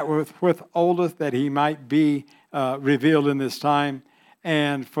that withholdeth that he might be revealed in this time.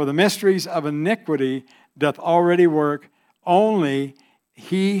 And for the mysteries of iniquity doth already work, only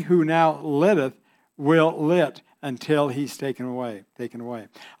he who now litteth will lit until he's taken away.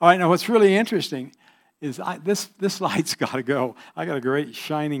 All right, now what's really interesting is this light's got to go. I got a great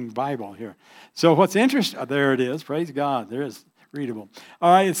shining Bible here. So what's interesting, there it is, praise God, there is readable.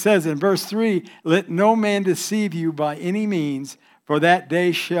 All right, it says in verse 3, let no man deceive you by any means, for that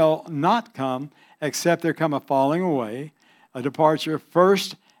day shall not come, except there come a falling away, a departure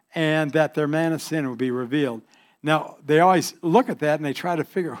first, and that their man of sin will be revealed. Now, they always look at that and they try to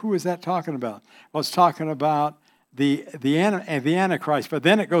figure, who is that talking about? Well, it's talking about the Antichrist. But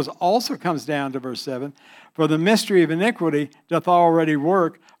then it also comes down to verse 7. For the mystery of iniquity doth already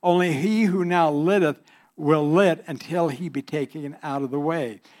work. Only he who now litteth will lit until he be taken out of the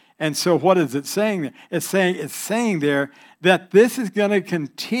way. And so what is it saying there? It's saying there that this is going to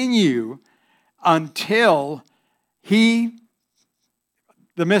continue until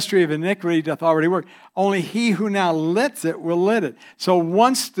the mystery of iniquity doth already work. Only he who now lits it will lit it. So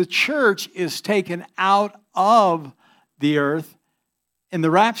once the church is taken out of the earth in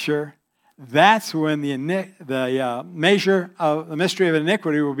the rapture, that's when the measure of the mystery of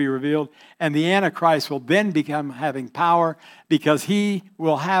iniquity will be revealed, and the Antichrist will then become having power because he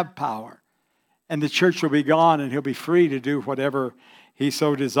will have power. And the church will be gone and he'll be free to do whatever he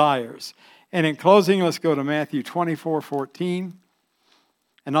so desires. And in closing, let's go to Matthew 24:14.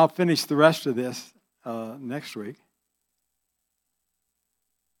 And I'll finish the rest of this next week.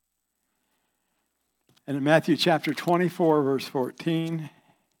 And in Matthew chapter 24, verse 14,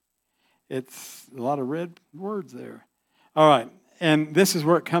 it's a lot of red words there. All right, and this is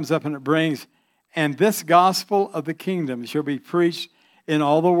where it comes up and it brings, and this gospel of the kingdom shall be preached in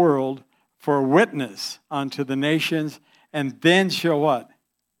all the world for a witness unto the nations, and then shall what?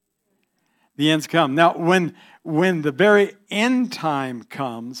 The ends come. Now, when the very end time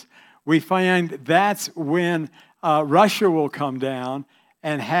comes, we find that's when Russia will come down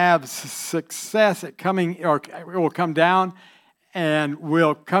and have success at coming, or it will come down and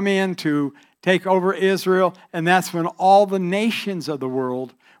will come in to take over Israel, and that's when all the nations of the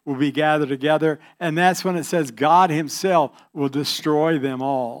world will be gathered together, and that's when it says God himself will destroy them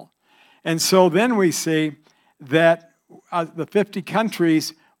all. And so then we see that the 50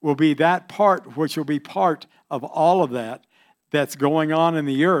 countries will be that part which will be part of all of that that's going on in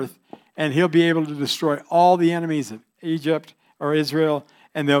the earth, and he'll be able to destroy all the enemies of Egypt or Israel,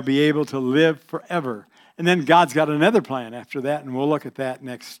 and they'll be able to live forever. And then God's got another plan after that, and we'll look at that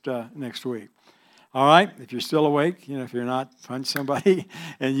next week. All right? If you're still awake, if you're not, punch somebody,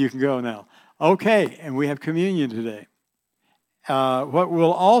 and you can go now. Okay, and we have communion today. What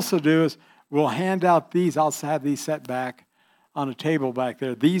we'll also do is we'll hand out these. I'll have these set back on a table back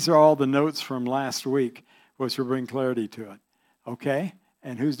there. These are all the notes from last week, which will bring clarity to it. Okay?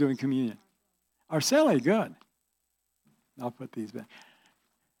 And who's doing communion? Arceli, good. I'll put these back.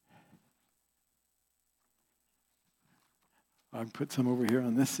 I'll put some over here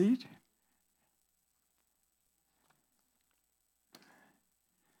on this seat.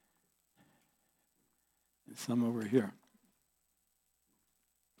 And some over here.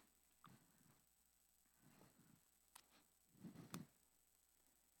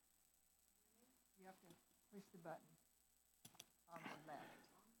 You have to push the button on the left.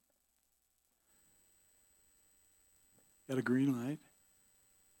 Got a green light?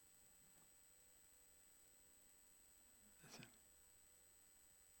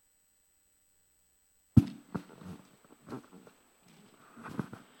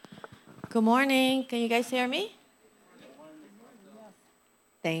 Good morning. Can you guys hear me?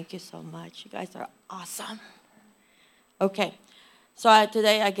 Thank you so much. You guys are awesome. Okay. So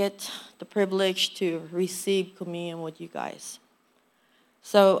today I get the privilege to receive communion with you guys.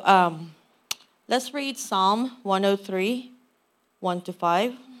 So let's read Psalm 103,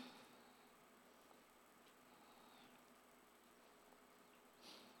 1-5.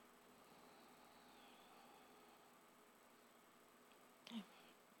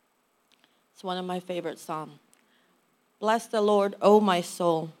 It's one of my favorite psalms. Bless the Lord, O my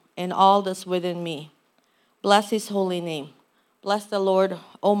soul, and all that's within me. Bless his holy name. Bless the Lord,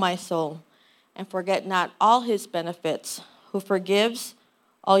 O my soul, and forget not all his benefits, who forgives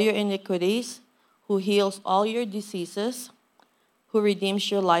all your iniquities, who heals all your diseases, who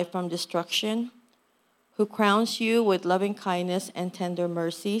redeems your life from destruction, who crowns you with loving kindness and tender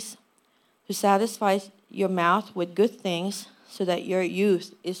mercies, who satisfies your mouth with good things, so that your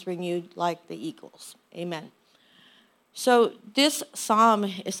youth is renewed like the eagles. Amen. So this psalm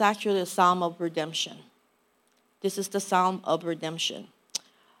is actually a psalm of redemption. This is the psalm of redemption.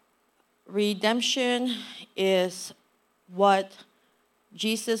 Redemption is what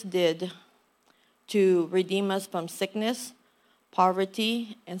Jesus did to redeem us from sickness,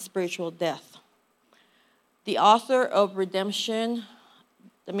 poverty, and spiritual death. The author of redemption,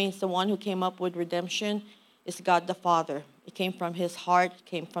 that means the one who came up with redemption, is God the Father. It came from his heart, it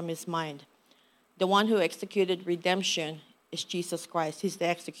came from his mind. The one who executed redemption is Jesus Christ. He's the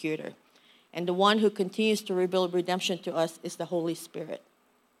executor. And the one who continues to rebuild redemption to us is the Holy Spirit.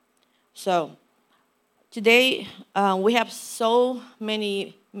 So today we have so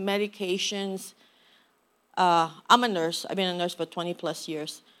many medications. I'm a nurse. I've been a nurse for 20 plus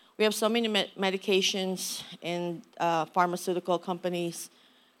years. We have so many medications in pharmaceutical companies.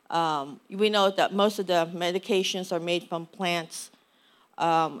 We know that most of the medications are made from plants.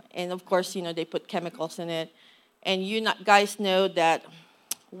 And of course, they put chemicals in it. And you guys know that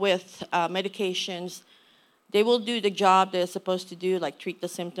with medications, they will do the job they're supposed to do, like treat the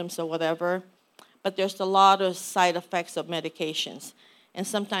symptoms or whatever. But there's a lot of side effects of medications. And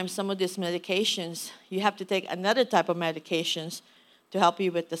sometimes some of these medications, you have to take another type of medications to help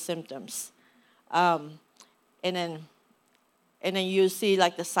you with the symptoms. And then you see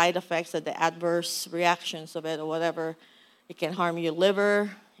like the side effects of the adverse reactions of it or whatever. It can harm your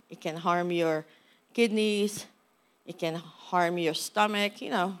liver. It can harm your kidneys. It can harm your stomach,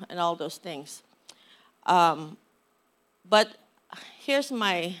 and all those things. But here's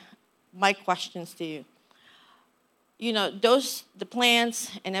my questions to you. The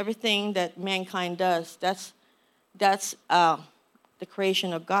plants and everything that mankind does, that's the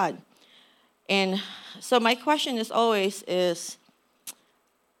creation of God. And so my question is always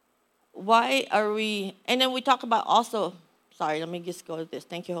why are we, and then we talk about also, sorry, let me just go to this.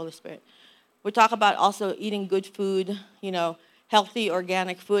 Thank you, Holy Spirit. We talk about also eating good food, healthy,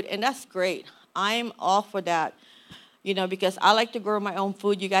 organic food, and that's great. I'm all for that, because I like to grow my own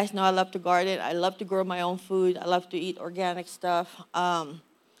food. You guys know I love to garden. I love to grow my own food. I love to eat organic stuff. I'm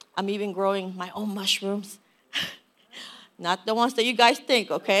even growing my own mushrooms. Not the ones that you guys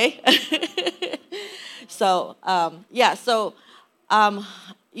think, okay? So,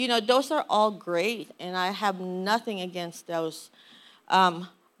 those are all great, and I have nothing against those.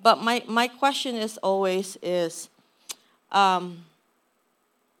 But my question is always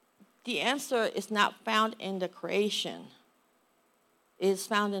the answer is not found in the creation. is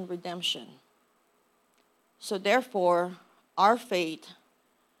found in redemption. So therefore, our faith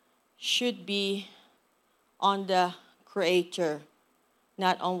should be on the Creator,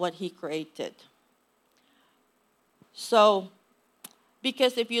 not on what He created. So,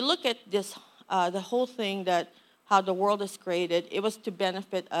 because if you look at this, the whole thing that how the world is created, it was to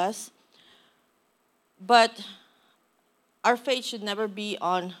benefit us. But our faith should never be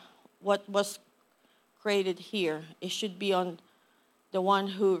on what was created here. It should be on the one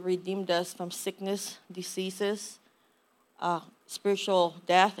who redeemed us from sickness, diseases, spiritual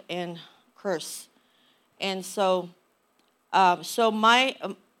death, and curse. And so, and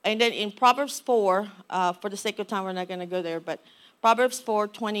then in Proverbs 4, for the sake of time, we're not going to go there, but Proverbs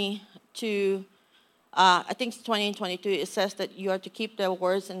 4:22, I think it's 20 and 22, it says that you are to keep the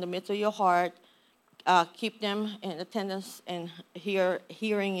words in the midst of your heart, keep them in attendance and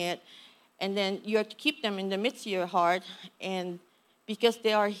hearing it, and then you are to keep them in the midst of your heart, and because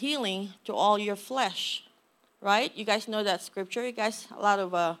they are healing to all your flesh, right? You guys know that scripture. You guys, a lot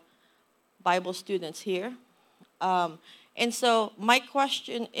of Bible students here. And so my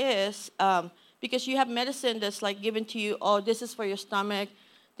question is, because you have medicine that's like given to you, oh, this is for your stomach,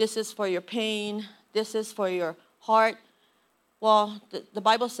 this is for your pain, this is for your heart. Well, the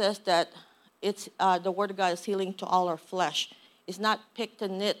Bible says that it's the Word of God is healing to all our flesh. It's not picked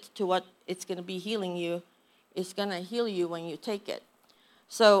and knit to what it's going to be healing you. It's going to heal you when you take it.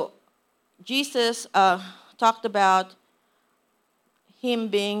 So Jesus talked about Him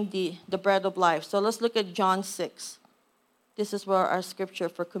being the bread of life. So let's look at John 6. This is where our scripture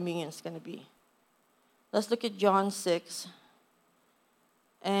for communion is going to be. Let's look at John 6.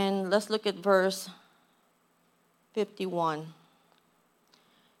 And let's look at verse 51.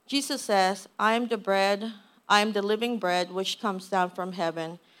 Jesus says, I am the living bread which comes down from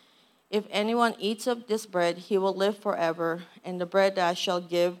heaven. If anyone eats of this bread, he will live forever. And the bread that I shall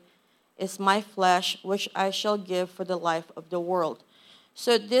give is my flesh, which I shall give for the life of the world.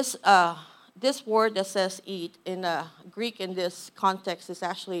 So this word that says eat in Greek in this context is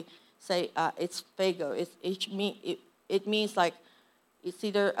actually it's phago. It means like it's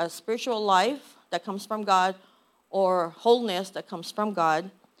either a spiritual life that comes from God or wholeness that comes from God.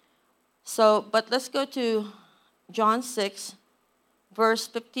 So, but let's go to John 6, verse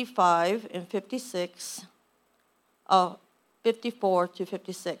 55 and 56, 54 to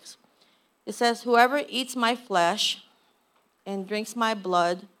 56. It says, whoever eats my flesh and drinks my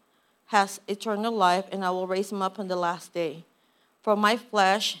blood has eternal life, and I will raise him up on the last day. For my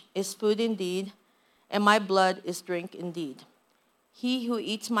flesh is food indeed, and my blood is drink indeed. He who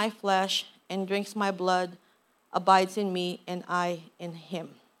eats my flesh and drinks my blood abides in me, and I in him.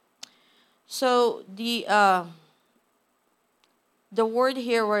 So the word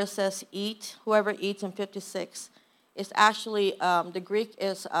here where it says eat, whoever eats in 56, is actually, the Greek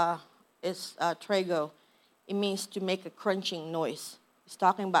is trago. It means to make a crunching noise. It's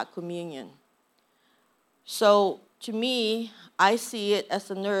talking about communion. So to me, I see it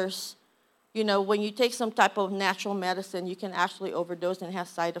as a nurse. You know, when you take some type of natural medicine, you can actually overdose and have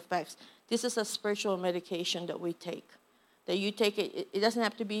side effects. This is a spiritual medication that we take. That you take it, it doesn't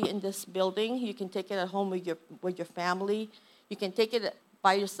have to be in this building. You can take it at home with your family. You can take it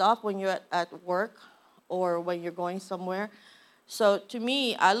by yourself when you're at work or when you're going somewhere. So to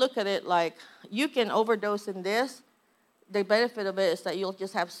me, I look at it like you can overdose in this. The benefit of it is that you'll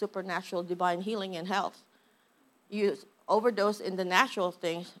just have supernatural divine healing and health. You overdose in the natural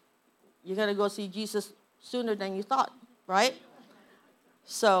things, you're going to go see Jesus sooner than you thought, right?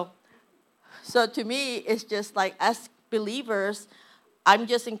 So to me, it's just like as believers, I'm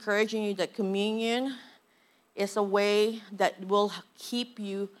just encouraging you that communion is a way that will keep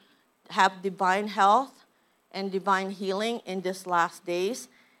you have divine health and divine healing in these last days,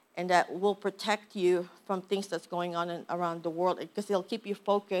 and that will protect you from things that's going on around the world, because it'll keep you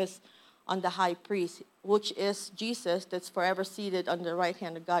focused on the high priest, which is Jesus, that's forever seated on the right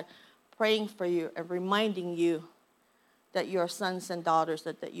hand of God, praying for you and reminding you that you're sons and daughters,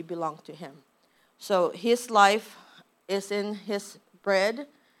 that you belong to him. So his life is in his bread,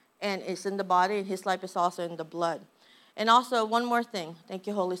 and it's in the body, and his life is also in the blood. And also, one more thing. Thank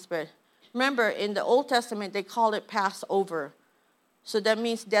you, Holy Spirit. Remember, in the Old Testament, they called it Passover. So that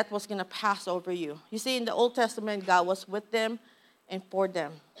means death was going to pass over you. You see, in the Old Testament, God was with them and for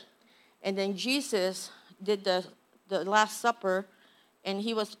them. And then Jesus did the Last Supper, and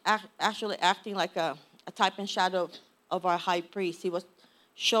he was actually acting like a type and shadow of our high priest. He was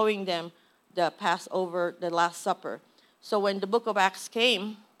showing them the Passover, the Last Supper. So when the book of Acts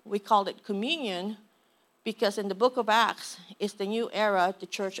came, we called it communion, because in the book of Acts, it's the new era, the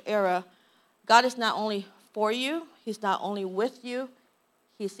church era. God is not only for you, he's not only with you,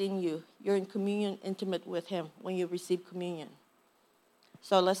 He's in you. You're in communion, intimate with him when you receive communion.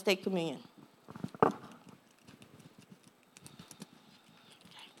 So let's take communion.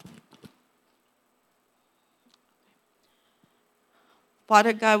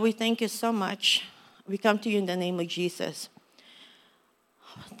 Father God, we thank you so much. We come to you in the name of Jesus.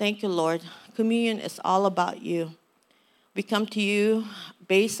 Thank you, Lord. Communion is all about you. We come to you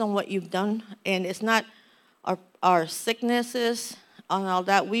based on what you've done, and it's not our sicknesses and all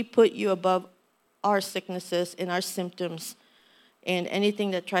that. We put you above our sicknesses and our symptoms and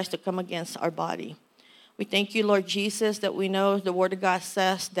anything that tries to come against our body. We thank you, Lord Jesus, that we know the Word of God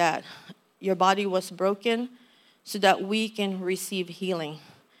says that your body was broken so that we can receive healing.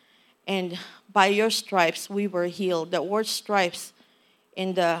 And by your stripes, we were healed. The word stripes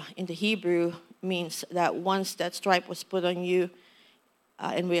in the Hebrew means that once that stripe was put on you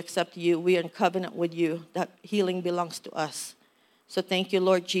and we accept you, we are in covenant with you, that healing belongs to us. So thank you,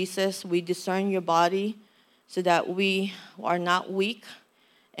 Lord Jesus. We discern your body so that we are not weak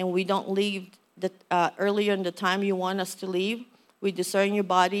and we don't leave earlier in the time you want us to leave. We discern your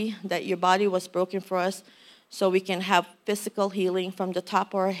body, that your body was broken for us so we can have physical healing from the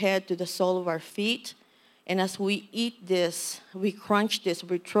top of our head to the sole of our feet. And as we eat this, we crunch this,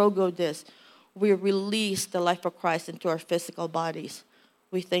 we trogo this, we release the life of Christ into our physical bodies.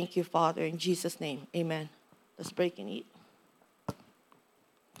 We thank you, Father, in Jesus' name. Amen. Let's break and eat.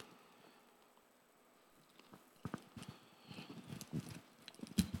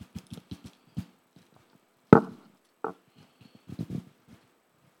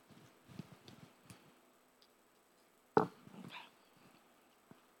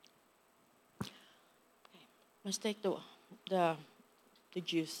 Let's take the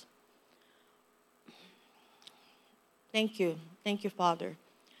juice. Thank you. Thank you, Father.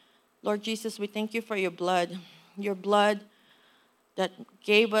 Lord Jesus, we thank you for your blood that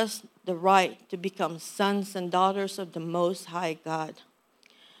gave us the right to become sons and daughters of the Most High God.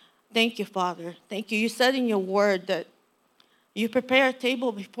 Thank you, Father. Thank you. You said in your word that you prepare a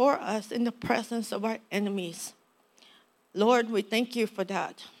table before us in the presence of our enemies. Lord, we thank you for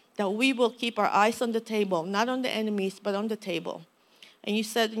that we will keep our eyes on the table, not on the enemies, but on the table. And you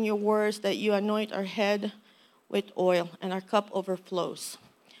said in your words that you anoint our head with oil and our cup overflows.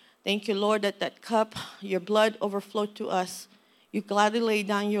 Thank you, Lord, that cup, your blood overflowed to us. You gladly lay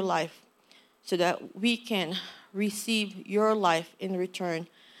down your life so that we can receive your life in return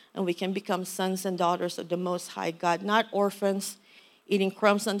and we can become sons and daughters of the Most High God, not orphans eating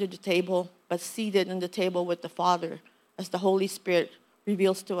crumbs under the table, but seated on the table with the Father as the Holy Spirit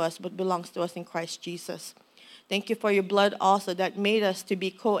reveals to us what belongs to us in Christ Jesus. Thank you for your blood also that made us to be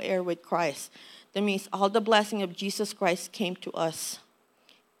co-heir with Christ. That means all the blessing of Jesus Christ came to us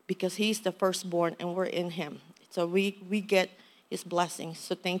because he's the firstborn and we're in him. So we get his blessings.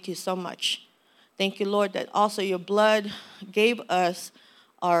 So thank you so much. Thank you, Lord, that also your blood gave us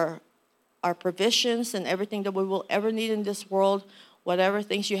our provisions and everything that we will ever need in this world. Whatever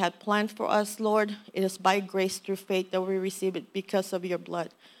things you had planned for us, Lord, it is by grace through faith that we receive it because of your blood,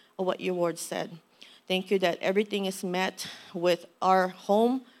 of what your word said. Thank you that everything is met with our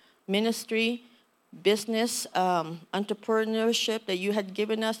home, ministry, business, entrepreneurship, that you had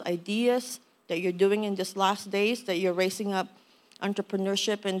given us ideas that you're doing in these last days, that you're raising up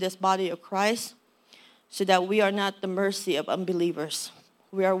entrepreneurship in this body of Christ, so that we are not the mercy of unbelievers.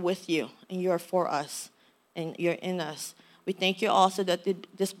 We are with you, and you are for us, and you're in us. We thank you also that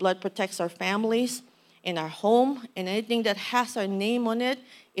this blood protects our families and our home, and anything that has our name on it,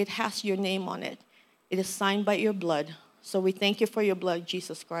 it has your name on it. It is signed by your blood. So we thank you for your blood,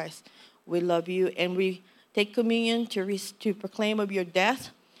 Jesus Christ. We love you, and we take communion to proclaim of your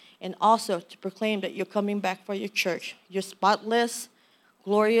death, and also to proclaim that you're coming back for your church, your spotless,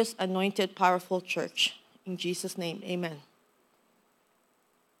 glorious, anointed, powerful church. In Jesus' name, amen.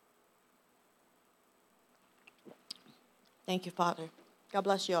 Thank you, Father. God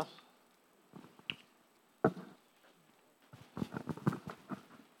bless you all.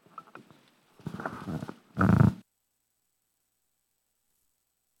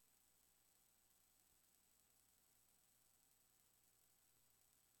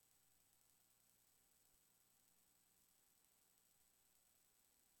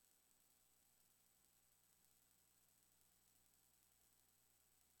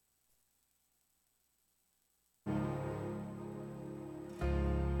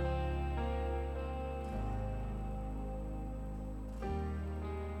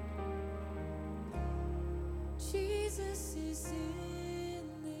 Jesus is in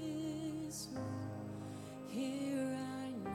this room. Here